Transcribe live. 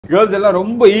Girls எல்லாம்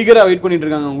ரொம்ப ஈகரா wait பண்ணிட்டு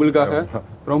இருக்காங்க உங்களுக்காக.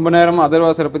 ரொம்ப நேரமா அதர்வா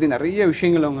சாரை பத்தி நிறைய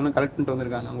விஷயங்கள் அவங்க எல்லாம் கலெக்ட் பண்ணிட்டு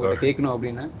வந்திருக்காங்க உங்கள்கிட்ட கேட்கணும்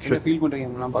அப்படின்னு. என்ன ஃபீல் பண்றீங்க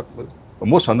எல்லாம் பார்க்கும்போது?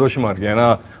 ரொம்ப சந்தோஷமா இருக்கு. ஏன்னா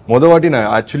வாட்டி நான்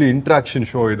ஆக்சுவலி இன்ட்ராக்ஷன்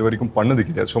ஷோ இது வரைக்கும் பண்ணது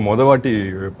கிடையாது. ஸோ வாட்டி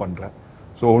பண்றேன்.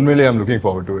 ஸோ உண்மையிலேயே I'm looking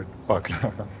forward to it.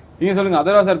 பார்க்கலாம். நீங்க சொல்லுங்க,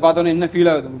 அதர்வா சார் பார்த்தோன்னே என்ன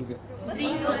ஃபீல் ஆகுது உங்களுக்கு?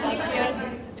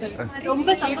 ரொம்ப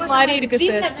சந்தோஷமா மாதிரி இருக்கு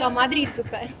சார். இருக்க மாதிரி இருக்கு.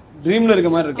 இப்ப ட்ரீம்ல இருக்க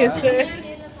மாதிரி இருக்கு.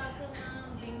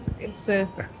 Yes sir.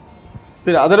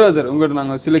 சரி அதர்வா சார், உங்கள்கிட்ட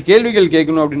நாங்கள் சில கேள்விகள்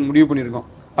கேட்கணும் அப்படின்னு முடிவு பண்ணியிருக்கோம்.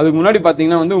 அதுக்கு முன்னாடி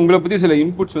பார்த்தீங்கன்னா வந்து உங்களை பற்றி சில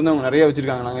இன்புட்ஸ் வந்து அவங்க நிறைய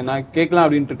வச்சிருக்காங்க. நான் கேட்கலாம்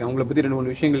அப்படின்ட்டு இருக்கேன். உங்களை பற்றி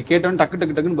 2-3 விஷயங்கள் கேட்டோன்னு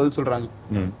டக்குன்னு பதில் சொல்றாங்க.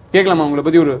 கேட்கலாமா? உங்களை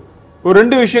பற்றி ஒரு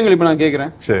 2 விஷயங்கள் இப்போ நான்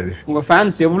கேட்குறேன். சரி. உங்க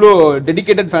ஃபேன்ஸ் எவ்வளோ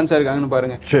டெடிகேட்டட் ஃபேன்ஸாக இருக்காங்கன்னு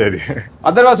பாருங்க. சரி.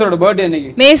 அதர்வா சாரோட பர்த்டே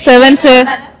என்னைக்கு? May 7 sir.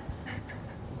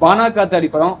 பானா காத்தாடி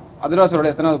படம் அதர்வா சாரோட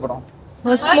எத்தனாவது படம்?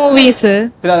 First movie sir.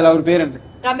 சரி, அதில் அவர் பேர் என்ன?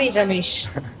 ரமேஷ்.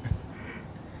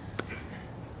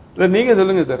 சார் நீங்க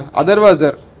சொல்லுங்க சார். அதர்வா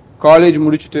சார் காலேஜ்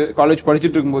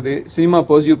படிச்சுட்டு இருக்கும்போது சினிமா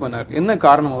பர்சியூ பண்ணார். என்ன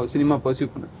காரணம் அவர் சினிமா பர்சியூ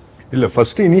பண்ணார்? இல்லை,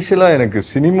 ஃபர்ஸ்ட் இனிஷியலா எனக்கு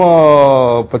சினிமா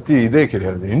பத்தி இதே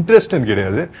கிடையாது, இன்ட்ரெஸ்ட்னு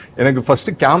கிடையாது. எனக்கு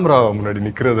ஃபர்ஸ்ட் கேமரா முன்னாடி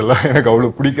நிற்கிறதெல்லாம் எனக்கு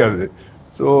அவ்வளோ பிடிக்காது.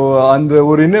 ஸோ அந்த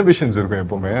ஒரு இன்னோவேஷன்ஸ் இருக்கும்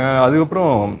எப்போவுமே.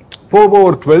 அதுக்கப்புறம் போக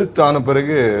ஒரு 12th ஆன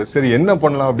பிறகு சரி என்ன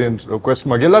பண்ணலாம் அப்படின்னு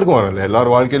கொஸ்டின் மார்க் எல்லாருக்கும் வரல.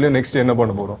 எல்லாரும் வாழ்க்கையிலையும் நெக்ஸ்ட் என்ன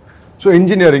பண்ண போகிறோம். ஸோ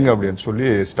இன்ஜினியரிங் அப்படின்னு சொல்லி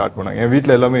ஸ்டார்ட் பண்ணாங்க. என்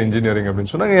வீட்டில் எல்லாமே இன்ஜினியரிங்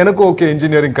அப்படின்னு சொன்னாங்க. எனக்கும் ஓகே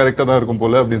இன்ஜினியரிங் கரெக்டாக தான் இருக்கும்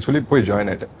போல அப்படின்னு சொல்லி போய்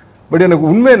ஜாயின் ஆகிட்டேன். பட் எனக்கு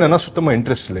உண்மை என்னன்னா சுத்தமாக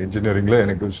இன்ட்ரெஸ்ட் இல்லை இன்ஜினியரிங்கில்.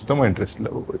 எனக்கு சுத்தமாக இன்ட்ரெஸ்ட்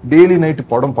இல்லை. டெய்லி நைட்டு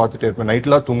படம் பார்த்துட்டே இருப்பேன்.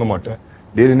 நைட்லாம் தூங்க மாட்டேன்.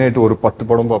 டெய்லி நைட்டு ஒரு 10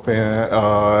 படம் பார்ப்பேன்.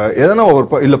 எதனா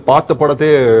இல்லை பார்த்த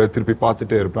படத்தையே திருப்பி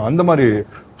பார்த்துட்டே இருப்பேன். அந்த மாதிரி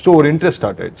ஸோ ஒரு இன்ட்ரெஸ்ட்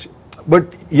ஸ்டார்ட் ஆயிடுச்சு. பட்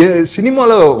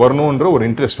சினிமாவில் வரணுன்ற ஒரு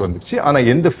இன்ட்ரெஸ்ட் வந்துடுச்சு. ஆனால்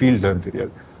எந்த ஃபீல்டுன்னு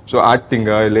தெரியாது. ஸோ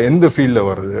ஆக்டிங்கா இல்லை எந்த ஃபீல்டில்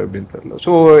வருது அப்படின்னு தெரியல.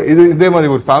 ஸோ இதே மாதிரி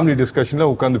ஒரு ஃபேமிலி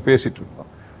டிஸ்கஷனில் உட்காந்து பேசிட்டு இருந்தோம்.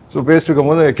 ஸோ பேசிட்டு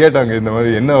இருக்கும் போது கேட்டாங்க இந்த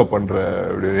மாதிரி என்ன பண்ணுற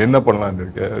அப்படி, என்ன பண்ணலான்னு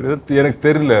இருக்கு அப்படி, எனக்கு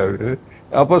தெரியல அப்படி.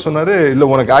 அப்போ சொன்னார் இல்லை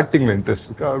உனக்கு ஆக்டிங்கில் இன்ட்ரெஸ்ட்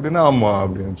இருக்கா அப்படின்னா ஆமாம்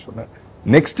அப்படின்னு சொன்னேன்.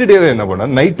 நெக்ஸ்ட் டேவே என்ன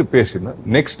பண்ணேன், நைட்டு பேசினேன்.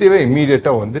 நெக்ஸ்ட் டேவே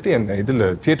இம்மீடியட்டாக வந்துட்டு என்னை இதில்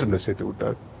தியேட்டரில் சேர்த்து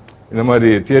விட்டார். இந்த மாதிரி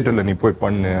தியேட்டரில் நீ போய்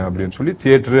பண்ணு அப்படின்னு சொல்லி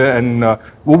தியேட்டரு அண்ட்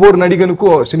ஒவ்வொரு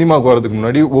நடிகனுக்கும் சினிமாவுக்கு வரதுக்கு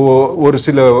முன்னாடி ஒரு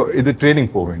சில இது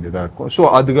ட்ரைனிங் போக வேண்டியதாக இருக்கும். ஸோ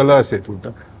அதுக்கெல்லாம் சேர்த்து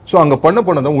விட்டேன். ஸோ அங்கே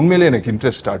பண்ணதான் உண்மையிலே எனக்கு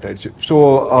இன்ட்ரெஸ்ட் ஸ்டார்ட் ஆயிடுச்சு. ஸோ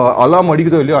அலாம்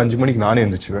அடிக்குதோ இல்லையோ 5 மணிக்கு நானே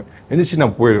எந்திரிச்சு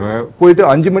நான் போயிட்டு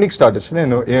 5 மணிக்கு ஸ்டார்ட் ஆச்சுன்னா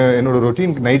என்னோட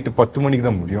ரொட்டீன் நைட்டு 10 மணிக்கு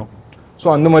தான் முடியும். ஸோ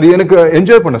அந்த மாதிரி எனக்கு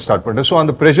என்ஜாய் பண்ண ஸ்டார்ட் பண்ணிட்டேன். ஸோ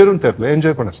அந்த ப்ரெஷரும் தெரியல,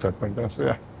 என்ஜாய் பண்ண ஸ்டார்ட் பண்ணிட்டேன்.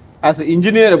 ஸோ ஆஸ்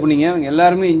இன்ஜினியர் அப்படிங்க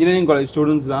எல்லாருமே இன்ஜினியரிங் காலேஜ்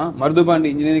ஸ்டூடெண்ட்ஸ் தான். மருதுபாண்டி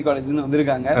இன்ஜினியரிங் காலேஜ்னு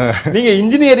வந்திருக்காங்க. நீங்க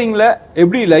இன்ஜினியரிங்ல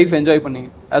எப்படி லைஃப் என்ஜாய் பண்ணீங்க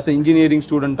ஆஸ் இன்ஜினியரிங்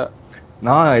ஸ்டூடெண்டா?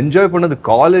 நான் என்ஜாய் பண்ணது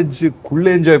காலேஜுக்குள்ள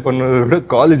என்ஜாய் பண்ணதை விட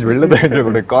காலேஜ் வெளில தான் என்ஜாய்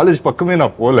பண்ணேன். காலேஜ் பக்கமே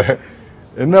நான் போகல.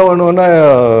 என்ன பண்ணுவேன்னா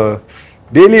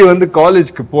டெய்லி வந்து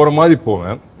காலேஜ்க்கு போகிற மாதிரி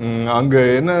போவேன். அங்கே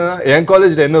என்னன்னா என்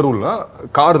காலேஜில் என்ன ரூல்னா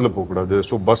காரில் போகக்கூடாது.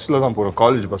 ஸோ பஸ்ஸில் தான் போகணும்,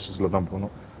 காலேஜ் பஸ்ஸஸில் தான்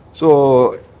போகணும். ஸோ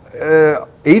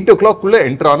 8 o'clock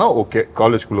என்டர் ஆனால் ஓகே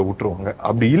காலேஜ்குள்ளே விட்டுருவாங்க.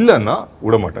 அப்படி இல்லைன்னா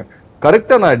விட மாட்டேன்.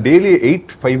 கரெக்டாக நான் டெய்லி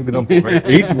 8:05 தான் போவேன்.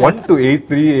 8:01 to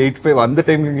 8:03 8:05 அந்த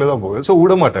டைமிங்கில் தான் போவேன். ஸோ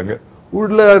விட மாட்டாங்க.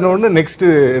 விடலன்னு நெக்ஸ்ட்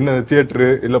என்ன தியேட்டரு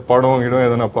இல்லை படம் இடம்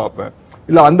எதனா பார்ப்பேன்.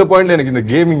 இல்லை அந்த பாயிண்ட்ல எனக்கு இந்த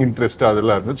கேமிங் இன்ட்ரெஸ்ட்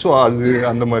அதெல்லாம் இருந்தது. ஸோ அது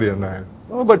அந்த மாதிரி என்ன.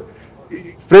 பட்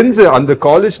ஃப்ரெண்ட்ஸ் அந்த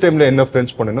காலேஜ் டைம்ல என்ன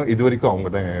ஃப்ரெண்ட்ஸ் பண்ணணும் இது வரைக்கும் அவங்க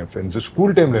தான் என் ஃப்ரெண்ட்ஸ்.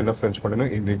 ஸ்கூல் டைம்ல என்ன ஃப்ரெண்ட்ஸ்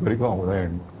பண்ணணும் இன்னைக்கு வரைக்கும் அவங்க தான்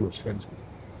என் க்ளோஸ் ஃப்ரெண்ட்ஸ்.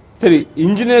 சரி,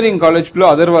 இன்ஜினியரிங் காலேஜ்குள்ள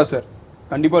அதர்வா சார்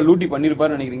கண்டிப்பா லூட்டி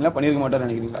பண்ணிருப்பாரு நினைக்கிறீங்களா, பண்ணிருக்க மாட்டாரு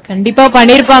நினைக்கிறீங்களா? கண்டிப்பா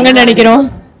பண்ணிருப்பாங்கன்னு நினைக்கிறோம்.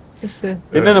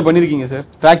 என்னென்ன பண்ணிருக்கீங்க சார்?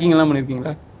 ட்ராக்கிங் எல்லாம்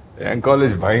பண்ணிருக்கீங்களா? என்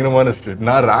காலேஜ் பயங்கரமான ஸ்ட்ரிக்ட்.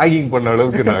 நான் ராகிங் பண்ண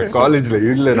அளவுக்கு நான் காலேஜ்ல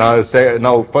இல்லை.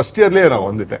 நான் ஃபர்ஸ்ட் இயர்லயே நான்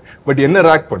வந்துட்டேன். பட் என்ன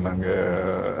ரேக் பண்ணாங்க,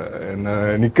 என்ன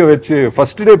நிக்க வச்சு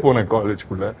ஃபர்ஸ்ட் டே போனேன்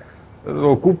காலேஜ்குள்ள.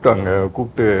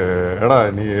 கூப்பிட்டு ஏடா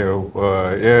நீ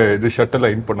இது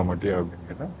ஷட்டெல்லாம் இன் பண்ண மாட்டியா அப்படின்னு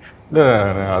கேட்டேன். இல்லை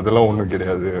அதெல்லாம் ஒன்றும்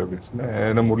கிடையாது அப்படின்னு சொன்னேன்.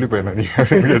 என்ன முரளி பையனா நீ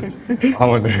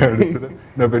அவன்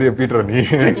இந்த பெரிய பீட்டரா நீ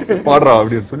பாடுறா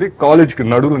அப்படின்னு சொல்லி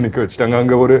காலேஜ்க்கு நடுவில் நிற்க வச்சுட்டாங்க.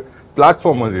 அங்கே ஒரு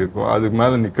பிளாட்ஃபார்ம் அது இருக்கும், அதுக்கு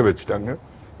மேலே நிற்க வச்சுட்டாங்க.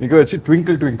 நிற்க வச்சு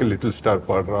ட்விங்கிள் ட்விங்கிள் லிட்டில் ஸ்டார்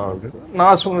பாடுறா அப்படின்னு.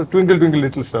 நான் சொன்னேன் ட்விங்கிள் ட்விங்கிள்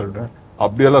லிட்டில் ஸ்டார்.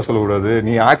 அப்படியெல்லாம் சொல்லக்கூடாது,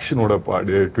 நீ ஆக்ஷனோட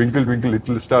பாடு, ட்விங்கிள் ட்விங்கிள்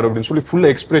லிட்டில் ஸ்டார் அப்படின்னு சொல்லி ஃபுல்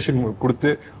எக்ஸ்பிரஷன் கொடுத்து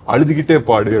அழுதுகிட்டே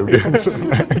பாடு அப்படின்னு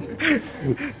சொன்னேன்.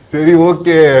 சரி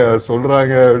ஓகே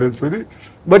சொல்றாங்க அப்படின்னு சொல்லி.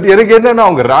 பட் எனக்கு என்னன்னா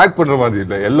அவங்க ரேக் பண்ற மாதிரி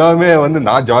இல்லை, எல்லாமே வந்து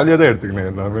நான் ஜாலியா தான்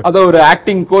எடுத்துக்கினேன். எல்லாமே அதான் ஒரு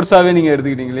ஆக்டிங் கோர்ஸாவே நீங்க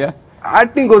எடுத்துக்கிட்டீங்க இல்லையா?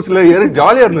 ஆக்டிங் கோர்ஸ்ல எனக்கு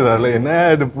ஜாலியா இருந்ததால என்ன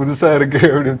இது புதுசா இருக்கு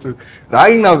அப்படின்னு சொல்லி.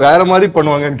 ராகிங் நான் வேற மாதிரி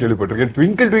பண்ணுவாங்கன்னு கேள்விப்பட்டிருக்கேன்.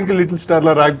 ட்விங்கிள் ட்விங்கிள் லிட்டில்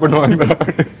ஸ்டார்ல ரேக் பண்ணுவாங்க.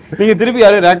 நீங்க திருப்பி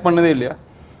யாரும் ரேக் பண்ணதே இல்லையா?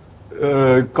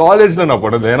 காலேஜ்ல நான்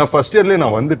பண்ணல, ஏன்னா ஃபர்ஸ்ட் இயர்லயே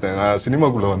நான் வந்துட்டேன்,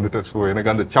 சினிமாக்குள்ள வந்துட்டேன். ஸோ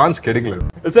எனக்கு அந்த சான்ஸ் கிடைக்கல.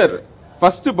 சார்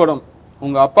ஃபர்ஸ்ட் படம்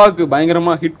உங்க அப்பாவுக்கு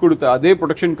பயங்கரமா ஹிட் கொடுத்த அதே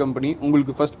ப்ரொடக்ஷன் கம்பெனி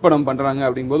உங்களுக்கு ஃபர்ஸ்ட் படம் பண்றாங்க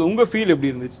அப்படிங்கும்போது உங்க ஃபீல்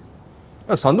எப்படி இருந்துச்சு?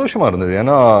 சந்தோஷமா இருந்தது.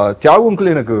 ஏன்னா தியாகு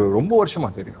அங்கிள் எனக்கு ரொம்ப வருஷமா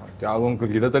தெரியும். தியாகு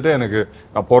அங்கிள் கிட்டத்தட்ட எனக்கு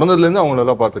நான் பிறந்ததுலேருந்து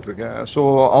அவங்களெல்லாம் பார்த்துட்டு இருக்கேன். ஸோ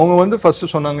அவங்க வந்து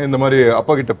ஃபர்ஸ்ட் சொன்னாங்க, இந்த மாதிரி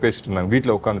அப்பா கிட்ட பேசிட்டு இருந்தாங்க,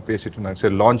 வீட்டில் உட்காந்து பேசிட்டு இருந்தாங்க,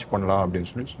 சரி லான்ச் பண்ணலாம் அப்படின்னு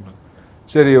சொன்னாங்க.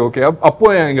 சரி ஓகே. அப்போ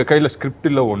எங்கள் கையில் ஸ்கிரிப்ட்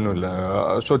இல்லை, ஒன்றும் இல்லை.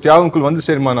 ஸோ தியாகு அங்கிள் வந்து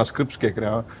சரிம்மா நான் ஸ்கிரிப்ட்ஸ்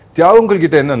கேட்குறேன். தியாகு அங்கிள்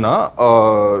கிட்ட என்னன்னா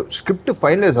ஸ்கிரிப்ட்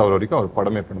ஃபைனலைஸ் ஆகிற வரைக்கும் அவர்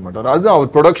படமே பண்ண மாட்டார். அதுதான்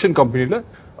அவர் ப்ரொடக்ஷன் கம்பெனியில்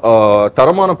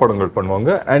தரமான படங்கள்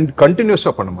பண்ணுவாங்க அண்ட்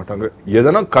கண்டினியூஸாக பண்ண மாட்டாங்க.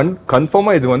 எதனா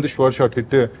கன்ஃபார்மாக இது வந்து ஷோர் ஷாட்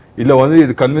ஹிட்டு, இல்லை வந்து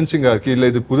இது கன்வின்சிங்காக இருக்குது, இல்லை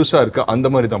இது புதுசாக இருக்குது, அந்த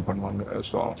மாதிரி தான் பண்ணுவாங்க.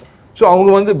 ஸோ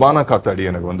அவங்க வந்து பானா காத்தாடி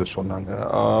எனக்கு வந்து சொன்னாங்க.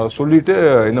 சொல்லிட்டு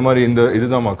இந்த மாதிரி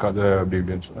இதுதான் கதை அப்படி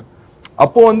இப்படின்னு சொன்னாங்க.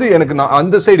 அப்போ வந்து எனக்கு நான்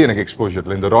அந்த சைடு எனக்கு எக்ஸ்போஜர்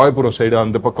இல்லை, இந்த ராயபுரம் சைடு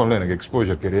அந்த பக்கம்லாம் எனக்கு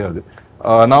எக்ஸ்போஜர் கிடையாது.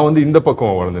 நான் வந்து இந்த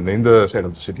பக்கம் வளர்ந்துருந்தேன், இந்த சைடு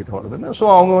ஆஃப் த சிட்டி தான் வளர்ந்துருந்தேன். ஸோ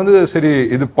அவங்க வந்து சரி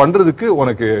இது பண்ணுறதுக்கு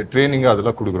உனக்கு ட்ரைனிங்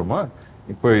அதெல்லாம் கொடுக்குறோமா,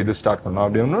 இப்போ இது ஸ்டார்ட் பண்ணலாம்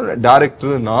அப்படின்னு.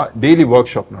 டேரக்டர் நான் டெய்லி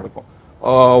ஒர்க் ஷாப் நடக்கும்,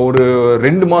 ஒரு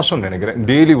 2 மாதம் நினைக்கிறேன்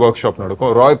டெய்லி ஒர்க் ஷாப்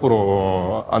நடக்கும். ராயபுரம்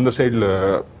அந்த சைடில்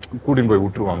கூட்டின்னு போய்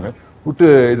விட்டுருவாங்க. விட்டு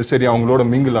இது சரி அவங்களோட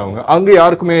மிங்கிள் ஆகுங்க. அங்கே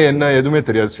யாருக்குமே என்ன எதுவுமே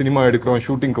தெரியாது, சினிமா எடுக்கிறோம்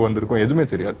ஷூட்டிங்க்கு வந்திருக்கோம் எதுவுமே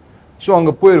தெரியாது. ஸோ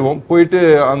அங்கே போயிடுவோம். போயிட்டு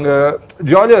அங்கே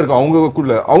ஜாலியாக இருக்கும்.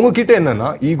 அவங்க கிட்ட என்னன்னா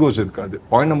ஈகோஸ் இருக்காது.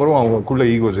 பாயிண்ட் நம்பரும் அவங்களுக்குள்ள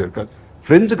ஈகோஸ் இருக்காது.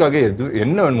 ஃப்ரெண்ட்ஸுக்காக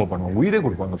என்ன வேணுமோ பண்ணுவாங்க, உயிரே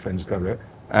கொடுப்பாங்க ஃப்ரெண்ட்ஸுக்காக.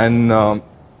 அண்ட்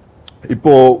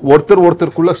இப்போ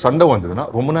ஒருத்தருக்குள்ள சண்டை வந்ததுன்னா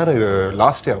ரொம்ப நேரம்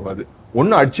லாஸ்டே ஆகாது.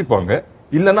 ஒன்று அடிச்சுப்பாங்க,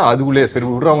 இல்லைன்னா அதுக்குள்ளே சரி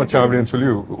விட்றா மச்சான் அப்படின்னு சொல்லி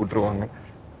விட்டுருவாங்க.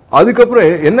 அதுக்கப்புறம்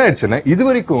என்ன ஆயிடுச்சுன்னா, இது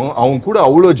வரைக்கும் அவங்க கூட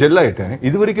அவ்வளோ ஜெல் ஆயிட்டேன்,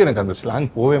 இது வரைக்கும் எனக்கு அந்த ஸ்லாங்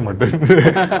போவே மாட்டேங்குது.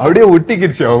 அப்படியே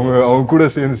ஒட்டிக்கிடுச்சு அவங்க கூட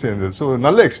சேர்ந்து. ஸோ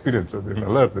நல்ல எக்ஸ்பீரியன்ஸ், அது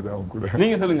நல்லா இருந்தது அவங்க கூட.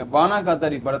 நீங்க சொல்லுங்க, பானா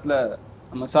காத்தாடி படத்துல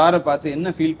நம்ம சாரை பார்த்து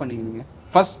என்ன ஃபீல் பண்ணீங்க?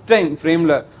 ஃபர்ஸ்ட் டைம்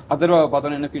ஃப்ரேம்ல அதர்வாவை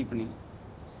பார்த்தோன்னா என்ன ஃபீல் பண்ணீங்க?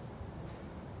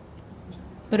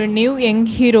 ஒரு நியூ யங்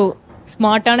ஹீரோ,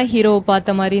 ஸ்மார்ட்டான ஹீரோவை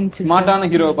பார்த்த மாதிரி இருந்துச்சு. ஸ்மார்ட்டான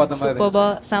ஹீரோவை பார்த்த மாதிரி. சூப்பர்பா.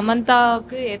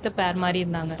 சமந்தாவுக்கு ஏத்த பேர் மாதிரி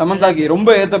இருந்தாங்க. சமந்தாக்கு ரொம்ப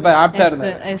ஏத்த பேர், ஆப்டா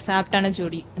இருந்தாங்க. ஆப்டான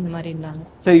ஜோடி இந்த மாதிரி இருந்தாங்க.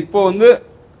 சரி, இப்போ வந்து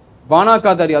பானா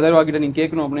காத்தாடி அதர்வா கிட்ட நீங்க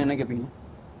கேட்கணும் அப்படின்னு என்ன கேட்பீங்க?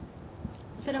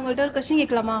 சார் உங்கள்ட்ட ஒரு கொஸ்டின்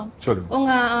கேட்கலாமா? சொல்லுங்க.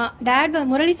 உங்க டேட்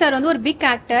முரளி சார் வந்து ஒரு பிக்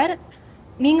ஆக்டர்.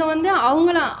 நீங்க வந்து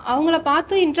அவங்கள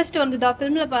பார்த்து இன்ட்ரெஸ்ட் வந்ததா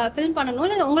ஃபிலிம் பண்ணணும்,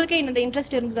 இல்லை உங்களுக்கே இந்த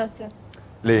இன்ட்ரெஸ்ட் இருந்ததா சார்?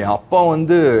 இல்லை, என் அப்பா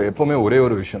வந்து எப்பவுமே ஒரே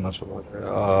ஒரு விஷயம் தான்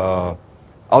சொல்லுவார்.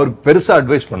 அவர் பெருசாக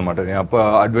அட்வைஸ் பண்ண மாட்டார். என் அப்பா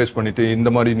அட்வைஸ் பண்ணிட்டு இந்த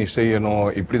மாதிரி நீ செய்யணும்,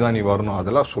 இப்படி தான் நீ வரணும்,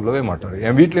 அதெல்லாம் சொல்லவே மாட்டார்.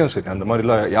 என் வீட்லேயும் சரி அந்த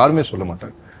மாதிரிலாம் யாருமே சொல்ல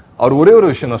மாட்டார். அவர் ஒரே ஒரு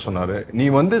விஷயம் தான் சொன்னார், நீ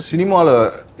வந்து சினிமாவில்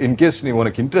இன்கேஸ் நீ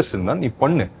உனக்கு இன்ட்ரெஸ்ட் இருந்தால் நீ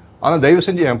பண்ணு, ஆனால் தயவு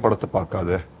செஞ்சு என் படத்தை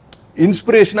பார்க்காத,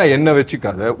 இன்ஸ்பிரேஷனாக என்ன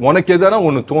வச்சுக்காத, உனக்கு எதனா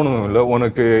ஒன்று தோணும், இல்லை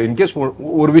உனக்கு இன்கேஸ்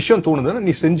ஒரு விஷயம் தோணுதுன்னா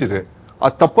நீ செஞ்சிரு,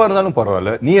 அது தப்பாக இருந்தாலும்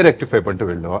பரவாயில்ல, நீயே ரெக்டிஃபை பண்ணிட்டு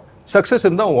வெளிலவா, சக்ஸஸ்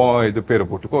இருந்தால் இது பேரை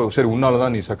போட்டுக்கோ, சரி உன்னால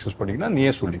தான் நீ சக்ஸஸ் பண்ணிக்கினா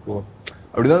நீயே சொல்லிக்கோ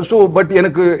அப்படிதான். ஸோ பட்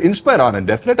எனக்கு இன்ஸ்பயர் ஆனேன்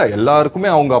டெஃபினட்டாக. எல்லாருக்குமே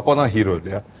அவங்க அப்பா தான் ஹீரோ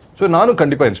இல்லையா? ஸோ நானும்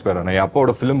கண்டிப்பாக இன்ஸ்பயர் ஆனேன். என்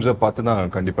அப்பாவோட ஃபிலிம்ஸை பார்த்து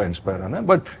தான் கண்டிப்பாக இன்ஸ்பயர் ஆனேன்.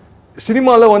 பட்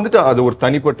சினிமாவில் வந்துட்டு அது ஒரு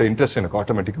தனிப்பட்ட இன்ட்ரெஸ்ட் எனக்கு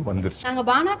ஆட்டோமேட்டிக்காக வந்துருச்சு. நாங்கள்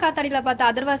பானா காத்தாடியில்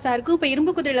பார்த்த அதர்வா சாருக்கும் இப்போ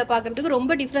இரும்பு குதிரையில் பார்க்கறதுக்கு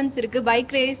ரொம்ப டிஃப்ரென்ஸ் இருக்குது.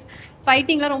 பைக் ரேஸ்,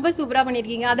 ஃபைட்டிங்லாம் ரொம்ப சூப்பராக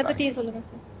பண்ணியிருக்கீங்க. அதை பற்றியே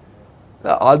சொல்லுங்கள் சார்.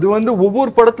 அது வந்து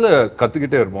ஒவ்வொரு படத்துல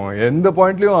கத்துக்கிட்டே இருப்போம். எந்த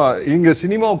பாயிண்ட்லயும் இங்க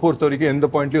சினிமாவை பொறுத்த வரைக்கும் எந்த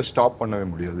பாயிண்ட்லயும் ஸ்டாப் பண்ணவே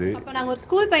முடியாது. அப்ப நாங்க ஒரு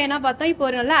ஸ்கூல் பையனா பார்த்தோம், இப்போ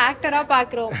ஒரு நல்ல ஆக்டரா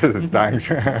பாக்குறோம்.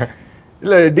 தேங்க்ஸ்.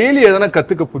 இல்ல, டெய்லி எதனா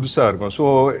கத்துக்க புதுசா இருக்கும். ஸோ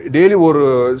டெய்லி ஒரு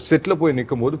செட்ல போய்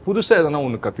நிற்கும் போது புதுசா எதனா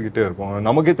ஒன்று கத்துக்கிட்டே இருக்கும்.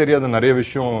 நமக்கே தெரியாத நிறைய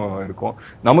விஷயம் இருக்கும்.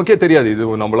 நமக்கே தெரியாது இது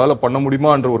நம்மளால பண்ண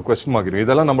முடியுமான்ற ஒரு கொஸ்டின் ஆகிடும்.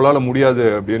 இதெல்லாம் நம்மளால முடியாது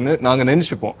அப்படின்னு நாங்க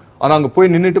நினைச்சுப்போம். ஆனா அங்க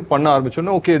போய் நின்றுட்டு பண்ண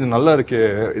ஆரம்பிச்சோன்னா ஓகே இது நல்லா இருக்கே,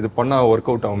 இது பண்ணா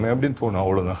ஒர்க் அவுட் ஆகுமே அப்படின்னு தோணும்.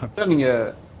 அவ்வளவுதான் சார். நீங்க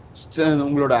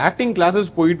உங்களோட ஆக்டிங்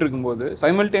கிளாஸஸ் போயிட்டு இருக்கும்போது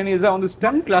சைமல்டேனியஸா வந்து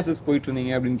ஸ்டண்ட் கிளாஸஸ் போயிட்டு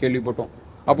இருந்தீங்க அப்படின்னு கேள்விப்பட்டோம்.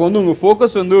 அப்போ வந்து உங்க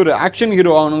ஃபோக்கஸ் வந்து ஒரு ஆக்ஷன்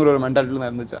ஹீரோ ஆகணுங்கிற ஒரு மென்டாலிட்டில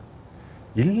தான் இருந்துச்சா?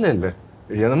 இல்ல,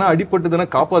 எதனா அடிபட்டுதுன்னா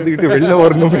காப்பாத்திக்கிட்டு வெளில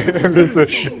வரணும்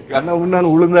கண்ணா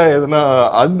முன்னான்னு உளுந்தா எதனா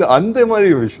அந்த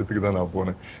மாதிரி ஒரு விஷயத்துக்கு தான் நான்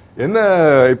போனேன். என்ன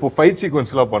இப்போ ஃபைட்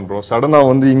சீக்வன்ஸ் எல்லாம் பண்றோம், சடனா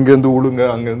வந்து இங்க இருந்து உளுங்க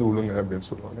அங்க இருந்து உளுங்க அப்படின்னு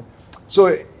சொல்லுவாங்க. ஸோ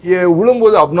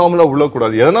உழும்போது அப்நார்மலா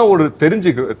உழக்கூடாது, எதனா ஒரு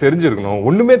தெரிஞ்சிருக்கணும்,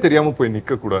 ஒண்ணுமே தெரியாம போய்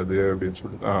நிக்க கூடாது அப்படின்னு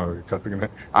சொல்லிட்டு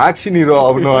கத்துக்கினேன். ஆக்ஷன் ஹீரோ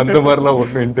ஆகணும் அந்த மாதிரிலாம்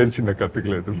ஒன்றும் இன்டென்ஷன்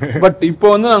கத்துக்கல எதுவுமே. பட் இப்போ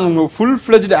வந்து நாங்க உங்க ஃபுல்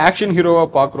ஃபிளெஜ்டு ஆக்ஷன் ஹீரோவா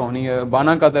பாக்குறோம். நீங்க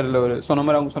பானா காத்தாடில ஒரு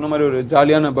அவங்க சொன்ன மாதிரி ஒரு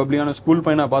ஜாலியான பப்ளியான ஸ்கூல்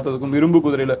பையனா பார்த்ததுக்கும் இரும்பு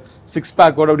குதிரையில 6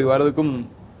 பேக்கோட அப்படி வர்றதுக்கும்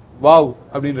வாவ்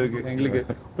அப்படின்னு இருக்கு. எங்களுக்கு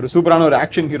ஒரு சூப்பரான ஒரு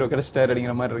ஆக்ஷன் ஹீரோ கிடைச்சிட்டாரு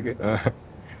அப்படிங்கிற மாதிரி இருக்கு.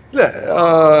 இல்ல,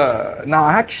 நான்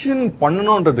ஆக்ஷன்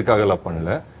பண்ணணுன்றதுக்காகலாம்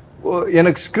பண்ணல.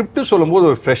 எனக்கு ஸ்கிரிப்ட் சொல்லும் போது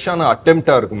ஒரு ஃப்ரெஷ்ஷான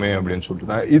அட்டெம்ப்டா இருக்குமே அப்படின்னு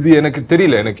சொல்லிட்டு இது எனக்கு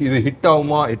தெரியல, எனக்கு இது ஹிட்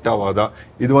ஆகுமா ஹிட் ஆகாதா,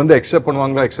 இது வந்து அக்செப்ட்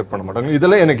பண்ணுவாங்களா அக்செப்ட் பண்ண மாட்டாங்க,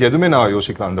 இதெல்லாம் எனக்கு எதுவுமே நான்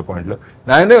யோசிக்கலாம் அந்த பாயிண்ட்ல.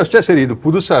 நான் என்ன யோசிச்சா சரி இது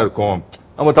புதுசா இருக்கும்,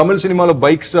 நம்ம தமிழ் சினிமாவில்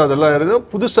பைக்ஸ் அதெல்லாம்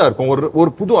புதுசா இருக்கும்,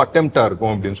 ஒரு புது அட்டெம்ப்டா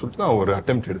இருக்கும் அப்படின்னு சொல்லிட்டு நான் ஒரு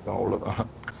அட்டெம்ப்ட் எடுத்தேன், அவ்வளவுதான்.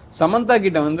 சமந்தா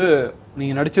கிட்ட வந்து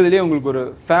நீங்க நடிச்சதுலேயே உங்களுக்கு ஒரு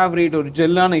ஃபேவரேட் ஒரு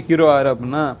ஜெல்லான ஹீரோ ஆறு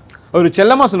அப்படின்னா ஒரு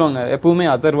செல்லமா சொல்லுவாங்க எப்பவுமே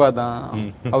அதர்வா தான்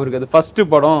அவருக்கு அது ஃபர்ஸ்ட்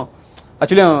படம்.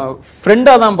 ஆக்சுவலி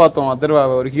ஃப்ரெண்டா தான் பார்த்தோம் அதர்வா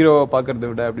ஒரு ஹீரோவை பார்க்கறத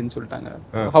விட அப்படின்னு சொல்லிட்டாங்க.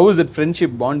 How is it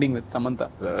friendship bonding with Samantha?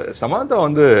 Samantha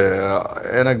வந்து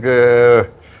எனக்கு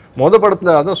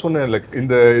படத்துல அதான் சொன்னேன், லைக்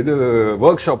இந்த இது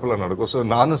ஒர்க் ஷாப்ல நடக்கும். ஸோ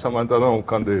நானும் சமந்தா தான்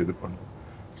உட்காந்து இது பண்ணுவேன்.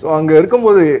 ஸோ அங்க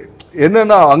இருக்கும்போது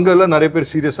என்னன்னா அங்கெல்லாம் நிறைய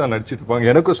பேர் சீரியஸா நடிச்சிட்டு இருப்பாங்க.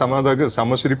 எனக்கும் சமந்தாவுக்கு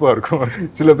செம சிரிப்பா இருக்கும்.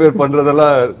 சில பேர்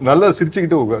பண்றதெல்லாம் நல்லா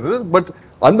சிரிச்சுக்கிட்டு உட்காந்து. பட்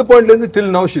அந்த பாயிண்ட்ல இருந்து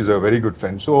till now she is a very good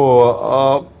friend. So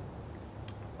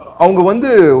அவங்க வந்து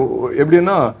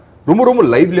எப்படின்னா ரொம்ப ரொம்ப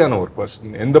லைவ்லியான ஒரு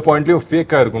பர்சன். எந்த பாயிண்ட்லயும்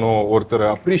ஃபேக்கா இருக்கணும், ஒருத்தரை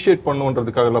அப்ரிஷியேட்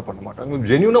பண்ணணுன்றதுக்காக எல்லாம் பண்ண மாட்டாங்க.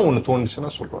 ஜென்யூனா ஒன்று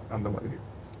தோணுச்சுன்னா சொல்றாங்க அந்த மாதிரி.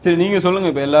 சரி நீங்க சொல்லுங்க,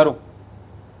 இப்ப எல்லாரும்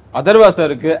அதர்வா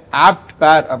சாருக்கு ஆப்ட்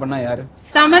பேர் அப்படின்னா யாரு?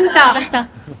 சமந்தா.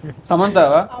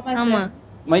 சமந்தாவா? ஆமா.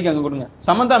 மைக் அங்க கொடுங்க.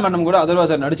 சமந்தா மேடம் கூட அதர்வா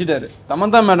சார் நடிச்சிட்டாரு.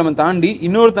 சமந்தா மேடம் தாண்டி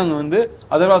இன்னொருத்தவங்க வந்து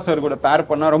அதர்வா சார் கூட பேர்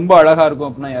பண்ணா ரொம்ப அழகா இருக்கும்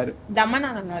அப்படின்னா யாரு?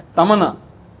 தமன்னா.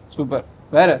 சூப்பர்.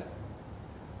 வேற?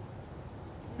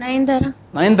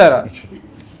 நயன்தாரா.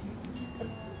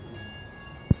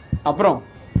 அப்புறம்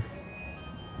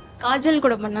காஜல்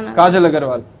கூட பண்ணா. காஜல்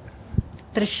அகர்வால்.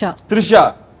 த்ரிஷா.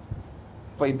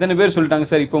 இப்ப இத்தனை பேர் சொல்லிட்டாங்க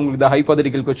சார். இப்போ உங்களுக்கு த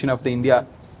hypothetical question of the India,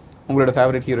 உங்களோட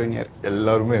ஃபேவரட் ஹீரோயின் யார்?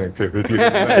 எல்லாருமே எனக்கு ஃபேவரட்.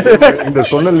 இந்த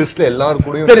சொன்ன லிஸ்ட்ல எல்லாரும்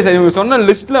கூட. சரி சரி, உங்க சொன்ன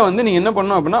லிஸ்ட்ல வந்து நீங்க என்ன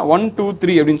பண்ணணும் அப்படின்னா 1 2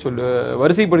 3 அப்படின்னு சொல்லு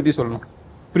வரிசைப்படுத்தி சொல்லணும்.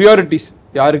 பிரியாரிட்டிஸ்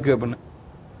யாருக்கு அப்படின்னு.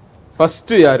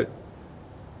 ஃபர்ஸ்ட் யாரு?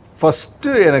 ஃபர்ஸ்ட்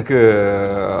எனக்கு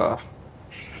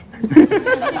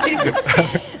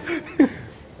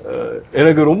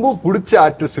எனக்கு ரொம்ப பிடிச்ச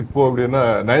ஆக்ட்ரஸ் இப்போ அப்படின்னா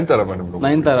நயன்தாரா மேடம்.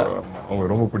 நயன்தாரா அவங்க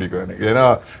ரொம்ப பிடிக்கும் எனக்கு. ஏன்னா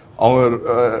அவங்க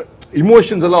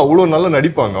இமோஷன்ஸ் எல்லாம் அவ்வளோ நல்லா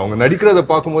நடிப்பாங்க. அவங்க நடிக்கிறத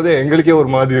பார்க்கும் போதே எங்களுக்கே ஒரு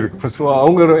மாதிரி இருக்கும். ஸோ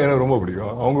அவங்க எனக்கு ரொம்ப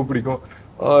பிடிக்கும். அவங்க பிடிக்கும்.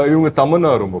 இவங்க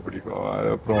தமன்னா ரொம்ப பிடிக்கும்.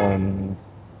 அப்புறம்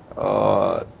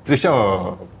த்ரிஷா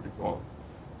பிடிக்கும்.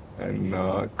 அண்ட்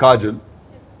காஜல்.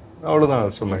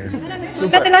 அவ்வளவுதான் சொன்னாங்க.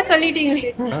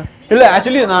 இல்ல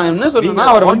ஆக்சுவலி நான் என்ன சொல்றேன்னா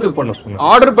அவர் வந்து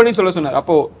ஆர்டர் பண்ணி சொல்ல சொன்னார்.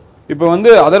 அப்போ இப்போ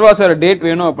வந்து அதர்வா சார் டேட்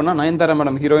வேணும் அப்படின்னா நயன்தாரா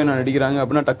மேடம் ஹீரோயினா நடிக்கிறாங்க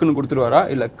அப்படின்னா டக்குன்னு கொடுத்துருவாரா,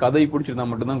 இல்ல கதை பிடிச்சிருந்தா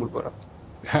மட்டும் தான் கொடுப்பாரா?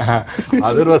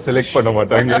 அதர்வா செலக்ட் பண்ண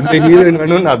மாட்டாங்க. எந்த ஹீரோயின்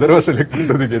வேணும்னு அதர்வா செலக்ட்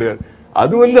பண்றது கிடையாது.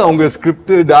 அது வந்து அவங்க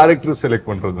ஸ்கிரிப்ட் டைரக்டர் செலக்ட்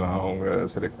பண்றது தான், அவங்க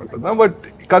செலக்ட் பண்றது தான். பட்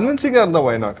கன்வின்சிங்கா இருந்தா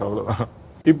வாய்னாக்கா அவ்வளவுதான்.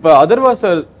 இப்ப அதர்வா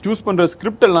சார் சூஸ் பண்ற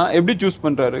ஸ்கிரிப்ட் எல்லாம் எப்படி சூஸ்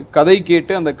பண்றாரு? கதை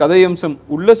கேட்டு அந்த கதை அம்சம்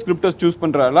உள்ள ஸ்கிரிப்டை சூஸ்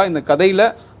பண்றாரா, இந்த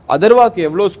கதையில அதர்வாக்கு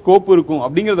எவ்வளவு ஸ்கோப் இருக்கும்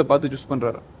அப்படிங்கறத பார்த்து சூஸ்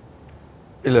பண்றாரு?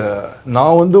 இல்ல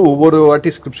நான் வந்து ஒவ்வொரு வாட்டி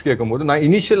ஸ்கிரிப்ட்ஸ் கேட்கும்போது நான்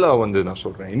இனிஷியலா வந்து நான்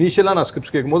சொல்றேன், இனிஷியலா நான்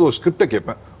ஸ்கிரிப்ட்ஸ் கேட்கும்போது ஒரு ஸ்கிரிப்டை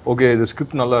கேட்பேன். ஓகே இது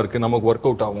ஸ்கிரிப்ட் நல்லா இருக்கு, நமக்கு ஒர்க்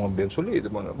அவுட் ஆகும் அப்படின்னு சொல்லி இது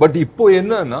பண்ணுவேன். பட் இப்போ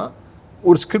என்னன்னா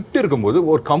ஒரு ஸ்கிரிப்ட் இருக்கும்போது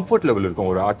ஒரு கம்ஃபர்ட் லெவல் இருக்கும்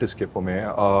ஒரு ஆர்டிஸ்ட்க்கு எப்பவுமே.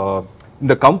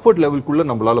 இந்த கம்ஃபர்ட் லெவலுக்குள்ள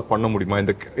நம்மளால பண்ண முடியுமா,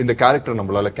 இந்த கேரக்டர்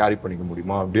நம்மளால கேரி பண்ணிக்க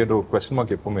முடியுமா அப்படின்ற ஒரு கொஸ்டின்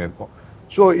மார்க் எப்பவுமே இருக்கும்.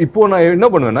 ஸோ இப்போ நான் என்ன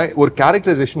பண்ணுவேன்னா ஒரு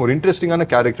கேரக்டரைசேஷன், ஒரு இன்ட்ரெஸ்டிங்கான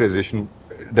கேரக்டரைசேஷன்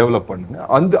டெவலப் பண்ணுங்க.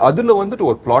 அதுல வந்துட்டு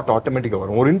ஒரு பிளாட் ஆட்டோமேட்டிக்காக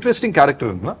வரும். ஒரு இன்ட்ரெஸ்டிங்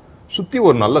கேரக்டர் இருந்தா சுத்தி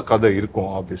ஒரு நல்ல கதை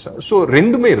இருக்கும் ஆப்வியஸா. ஸோ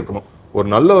ரெண்டுமே இருக்கணும், ஒரு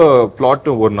நல்ல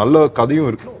பிளாட்டும் ஒரு நல்ல கதையும்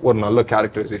இருக்கணும், ஒரு நல்ல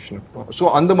கேரக்டரைசேஷன் இருக்கணும். ஸோ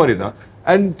அந்த மாதிரி தான்.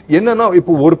 அண்ட் என்னன்னா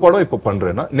இப்போ ஒரு படம் இப்போ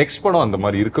பண்றேன்னா நெக்ஸ்ட் படம் அந்த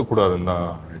மாதிரி இருக்கக்கூடாதுன்னு தான்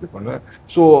இது பண்ணுவேன்.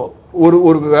 ஸோ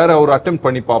ஒரு வேற ஒரு அட்டெம்ப்ட்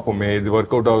பண்ணி பார்ப்போமே, இது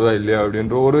ஒர்க் அவுட் ஆகுதா இல்லையா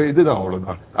அப்படின்ற ஒரு இதுதான்,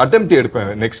 அவ்வளவுதான். அட்டெம்ப்ட்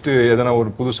எடுப்பேன், நெக்ஸ்ட் எதனா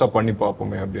ஒரு புதுசா பண்ணி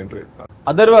பார்ப்போமே அப்படின்றது.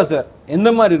 அதர்வா சார்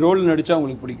எந்த மாதிரி ரோல் நடிச்சா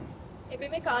உங்களுக்கு பிடிக்கும்?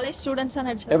 எப்பவுமே காலேஜ் ஸ்டூடெண்ட்ஸா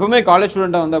நடிச்சா. எப்பவுமே காலேஜ்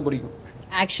ஸ்டூடெண்டா வந்தா பிடிக்கும்.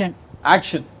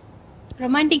 ஆக்ஷன்.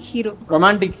 Romantic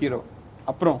hero.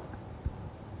 அப்புறம்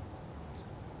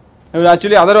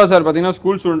ஆக்சுவலி அதர்வா சார் பார்த்தீங்கன்னா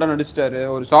ஸ்கூல் ஸ்டூடெண்டா நடிச்சிட்டாரு,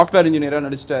 ஒரு சாஃப்ட்வேர் இன்ஜினியரா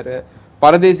நடிச்சிட்டாரு,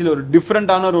 பரதேசியில் ஒரு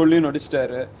டிஃப்ரெண்டான ரோல்லையும்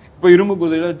நடிச்சிட்டாரு. இப்போ இரும்பு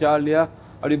குதிரையில ஜாலியா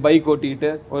அப்படி பைக்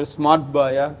ஓட்டிட்டு ஒரு ஸ்மார்ட்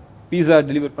பாயா பீஸா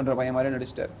டெலிவர் பண்ற பையன் மாதிரி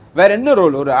நடிச்சிட்டாரு. வேற என்ன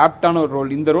ரோல் ஒரு ஆப்டான ஒரு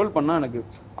ரோல், இந்த ரோல் பண்ணா எனக்கு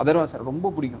அதர்வா சார்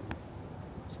ரொம்ப பிடிக்கும்?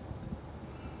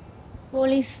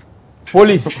 போலீஸ்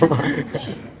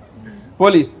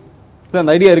சார்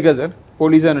அந்த ஐடியா இருக்கா சார்?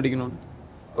 போலீஸா நடிக்கணும்னு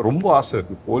ரொம்ப ஆசை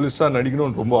இருக்கு, போலீஸா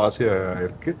நடிக்கணும்னு ரொம்ப ஆசையா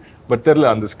இருக்கு. பட் தெரியல,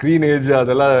 அந்த ஸ்கிரீன் ஏஜ்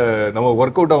அதெல்லாம் நம்ம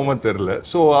ஒர்க் அவுட் ஆகுமா தெரியல.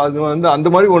 ஸோ அது வந்து அந்த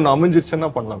மாதிரி ஒன்று அமைஞ்சிருச்சுன்னா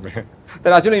பண்ணலாமே.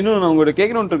 சார் ஆக்சுவலி இன்னும் நான் உங்கள்கிட்ட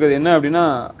கேட்கணும்னு இருக்கிறது என்ன அப்படின்னா,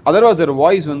 அதர்வா சார்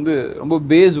வாய்ஸ் வந்து ரொம்ப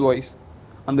பேஸ் வாய்ஸ்,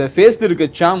 அந்த ஃபேஸ்ல இருக்க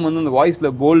சாம் வந்து அந்த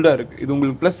வாய்ஸ்ல போல்டா இருக்கு. இது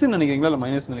உங்களுக்கு பிளஸ் நினைக்கிறீங்களா இல்லை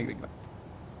மைனஸ் நினைக்கிறீங்களா?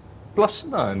 பிளஸ்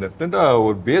தான், டெஃபினட்டா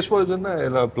ஒரு பேஸ் வாய்ஸ் தான்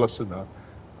எல்லாம் பிளஸ் தான்.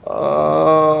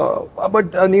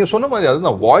 பட் நீங்க சொன்ன மாதிரி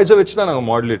அதுதான், வாய்ஸை வச்சு தான் நாங்கள்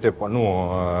மாடுலேட்டே பண்ணுவோம்.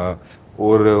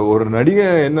 ஒரு நடிகை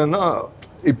என்னன்னா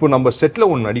இப்போ நம்ம செட்டில்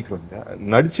ஒன்று நடிக்கிறோம்,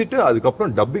 நடிச்சுட்டு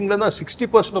அதுக்கப்புறம் டப்பிங்ல தான்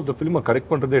 60% ஆஃப் த ஃபிலிமை கரெக்ட்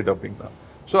பண்ணுறதே டப்பிங் தான்.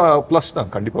 ஸோ ப்ளஸ் தான்,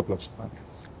 கண்டிப்பாக ப்ளஸ் தான்.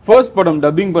 ஃபர்ஸ்ட் படம்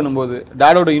டப்பிங் பண்ணும்போது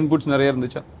டேடோட இன்புட்ஸ் நிறைய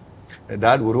இருந்துச்சா?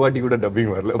 டேட் ஒரு வாட்டி கூட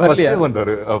டப்பிங் வரல. ஃபர்ஸ்ட் டே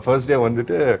வந்தாரு. ஃபர்ஸ்ட் டே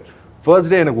வந்துட்டு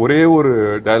ஃபர்ஸ்ட் டே எனக்கு ஒரே ஒரு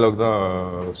டயலாக் தான்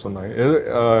சொன்னாங்க.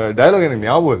 டயலாக் எனக்கு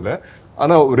ஞாபகம் இல்லை.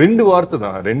 ஆனா 2 வார்த்தை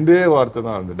தான், 2 வார்த்தை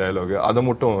தான் அந்த டயலாக். அதை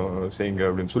மட்டும் செய்யுங்க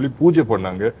அப்படின்னு சொல்லி பூஜை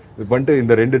பண்ணாங்க. இது பண்ணிட்டு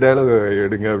இந்த 2 டயலாக்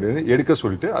எடுங்க அப்படின்னு எடுக்க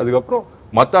சொல்லிட்டு அதுக்கப்புறம்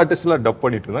மற்ற ஆர்டிஸ்ட் எல்லாம் டப்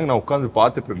பண்ணிட்டு இருந்தாங்க. நான் உட்காந்து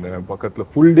பார்த்துட்டு இருந்தேன் பக்கத்துல.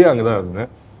 ஃபுல் டே அங்கதான்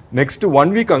இருந்தேன். நெக்ஸ்ட்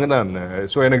 1 வீக் அங்கதான் இருந்தேன்.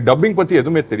 ஸோ எனக்கு டப்பிங் பத்தி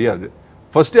எதுவுமே தெரியாது.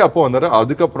 ஃபர்ஸ்ட் டே அப்பா வந்தாரு,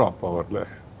 அதுக்கப்புறம் அப்பா வரல.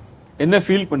 என்ன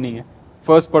ஃபீல் பண்ணீங்க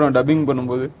ஃபர்ஸ்ட் படம் டப்பிங்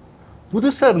பண்ணும்போது?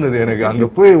 புதுசா இருந்தது எனக்கு. அங்க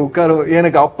போய் உட்கார,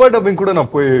 எனக்கு அப்பா டப்பிங் கூட நான்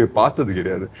போய் பார்த்தது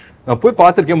கிடையாது. நான் போய்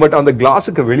பார்த்திருக்கேன், பட் அந்த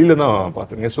கிளாஸுக்கு வெளியில தான்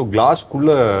பார்த்திருக்கேன். ஸோ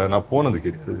கிளாஸ்க்குள்ள நான் போனது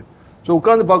கிடையாது. ஸோ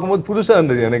உட்காந்து பார்க்கும்போது புதுசா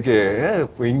இருந்தது எனக்கு.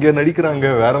 இங்க நடிக்கிறாங்க,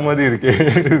 வேற மாதிரி இருக்கே,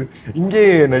 இங்கே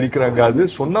நடிக்கிறாங்க, அது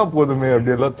சொன்னா போதுமே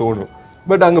அப்படி எல்லாம் தோணும்.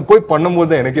 பட் அங்க போய்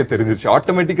பண்ணும்போது தான் எனக்கே தெரிஞ்சிருச்சு,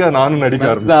 ஆட்டோமேட்டிக்கா நானும்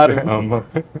நடிக்க ஆரம்பிச்சேன். ஆமா.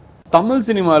 தமிழ்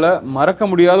சினிமால மறக்க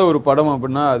முடியாத ஒரு படம்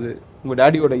அப்படின்னா அது உங்க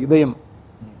டாடியோட இதயம்.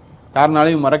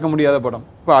 யாருனாலையும் மறக்க முடியாத படம்.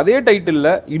 இப்போ அதே டைட்டில்ல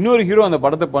இன்னொரு ஹீரோ அந்த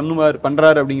படத்தை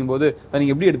பண்றாரு அப்படிங்கும்போது அதை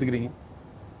நீங்க எப்படி எடுத்துக்கிறீங்க?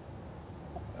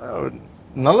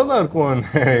 நல்லதான் இருக்கும்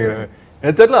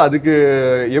எனக்கு தெரியல. அதுக்கு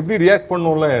எப்படி ரியாக்ட்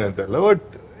பண்ணோம்லாம் எனக்கு தெரியல. பட்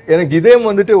எனக்கு இதயம்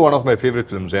வந்துட்டு one of my favourite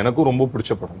films. எனக்கும் ரொம்ப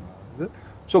பிடிச்ச படம் அது.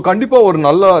 ஸோ கண்டிப்பா ஒரு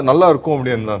நல்லா இருக்கும்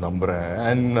அப்படின்னு நான் நம்புறேன்.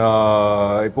 அண்ட்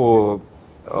இப்போ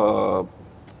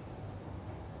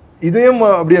இதயம்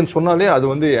அப்படின்னு சொன்னாலே அது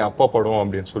வந்து என் அப்பா படம்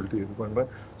அப்படின்னு சொல்லிட்டு இது பண்றேன்.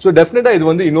 ஸோ டெஃபினட்டா இது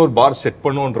வந்து இன்னொரு பார் செட்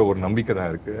பண்ணுன்ற ஒரு நம்பிக்கை தான்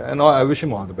இருக்கு. And I wish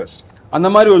him all the best. அந்த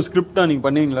மாதிரி ஒரு ஸ்கிரிப்ட் தான் நீங்க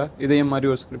பண்ணுவீங்களா? இதயம் மாதிரி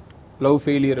ஒரு ஸ்கிரிப்ட், லவ்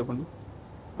ஃபெயிலியர் பண்ணலாம்.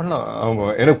 ஆமா,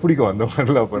 எனக்கு பிடிக்கும் அந்த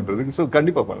மாதிரிலாம் பண்றதுக்கு. ஸோ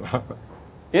கண்டிப்பா பண்ணலாம்.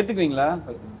 ஏத்துக்குவீங்களா?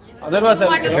 அதர்வா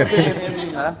சார்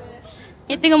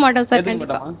ஏத்துக்க மாட்டோம் சார்.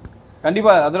 கண்டிப்பா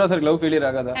கண்டிப்பா அதர்வா சார் லவ் ஃபெயிலியர்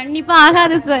ஆகாதா? கண்டிப்பா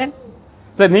ஆகாது சார்.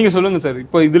 சார் நீங்க சொல்லுங்க சார்.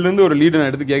 இப்போ இதுல இருந்து ஒரு லீடர் நான்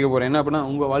எடுத்து கேட்க போறேன். என்ன அப்படின்னா,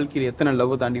 உங்க வாழ்க்கையில எத்தனை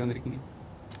லவ் தாண்டி வந்திருக்கீங்க?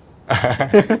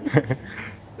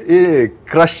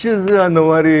 க்ரஷஸ் அந்த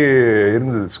மாதிரி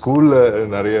இருந்தது. ஸ்கூல்ல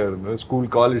நிறைய இருந்தது, ஸ்கூல்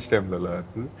காலேஜ் டைம்ல எல்லாம்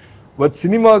இருந்தது. பட்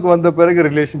சினிமாவுக்கு வந்த பிறகு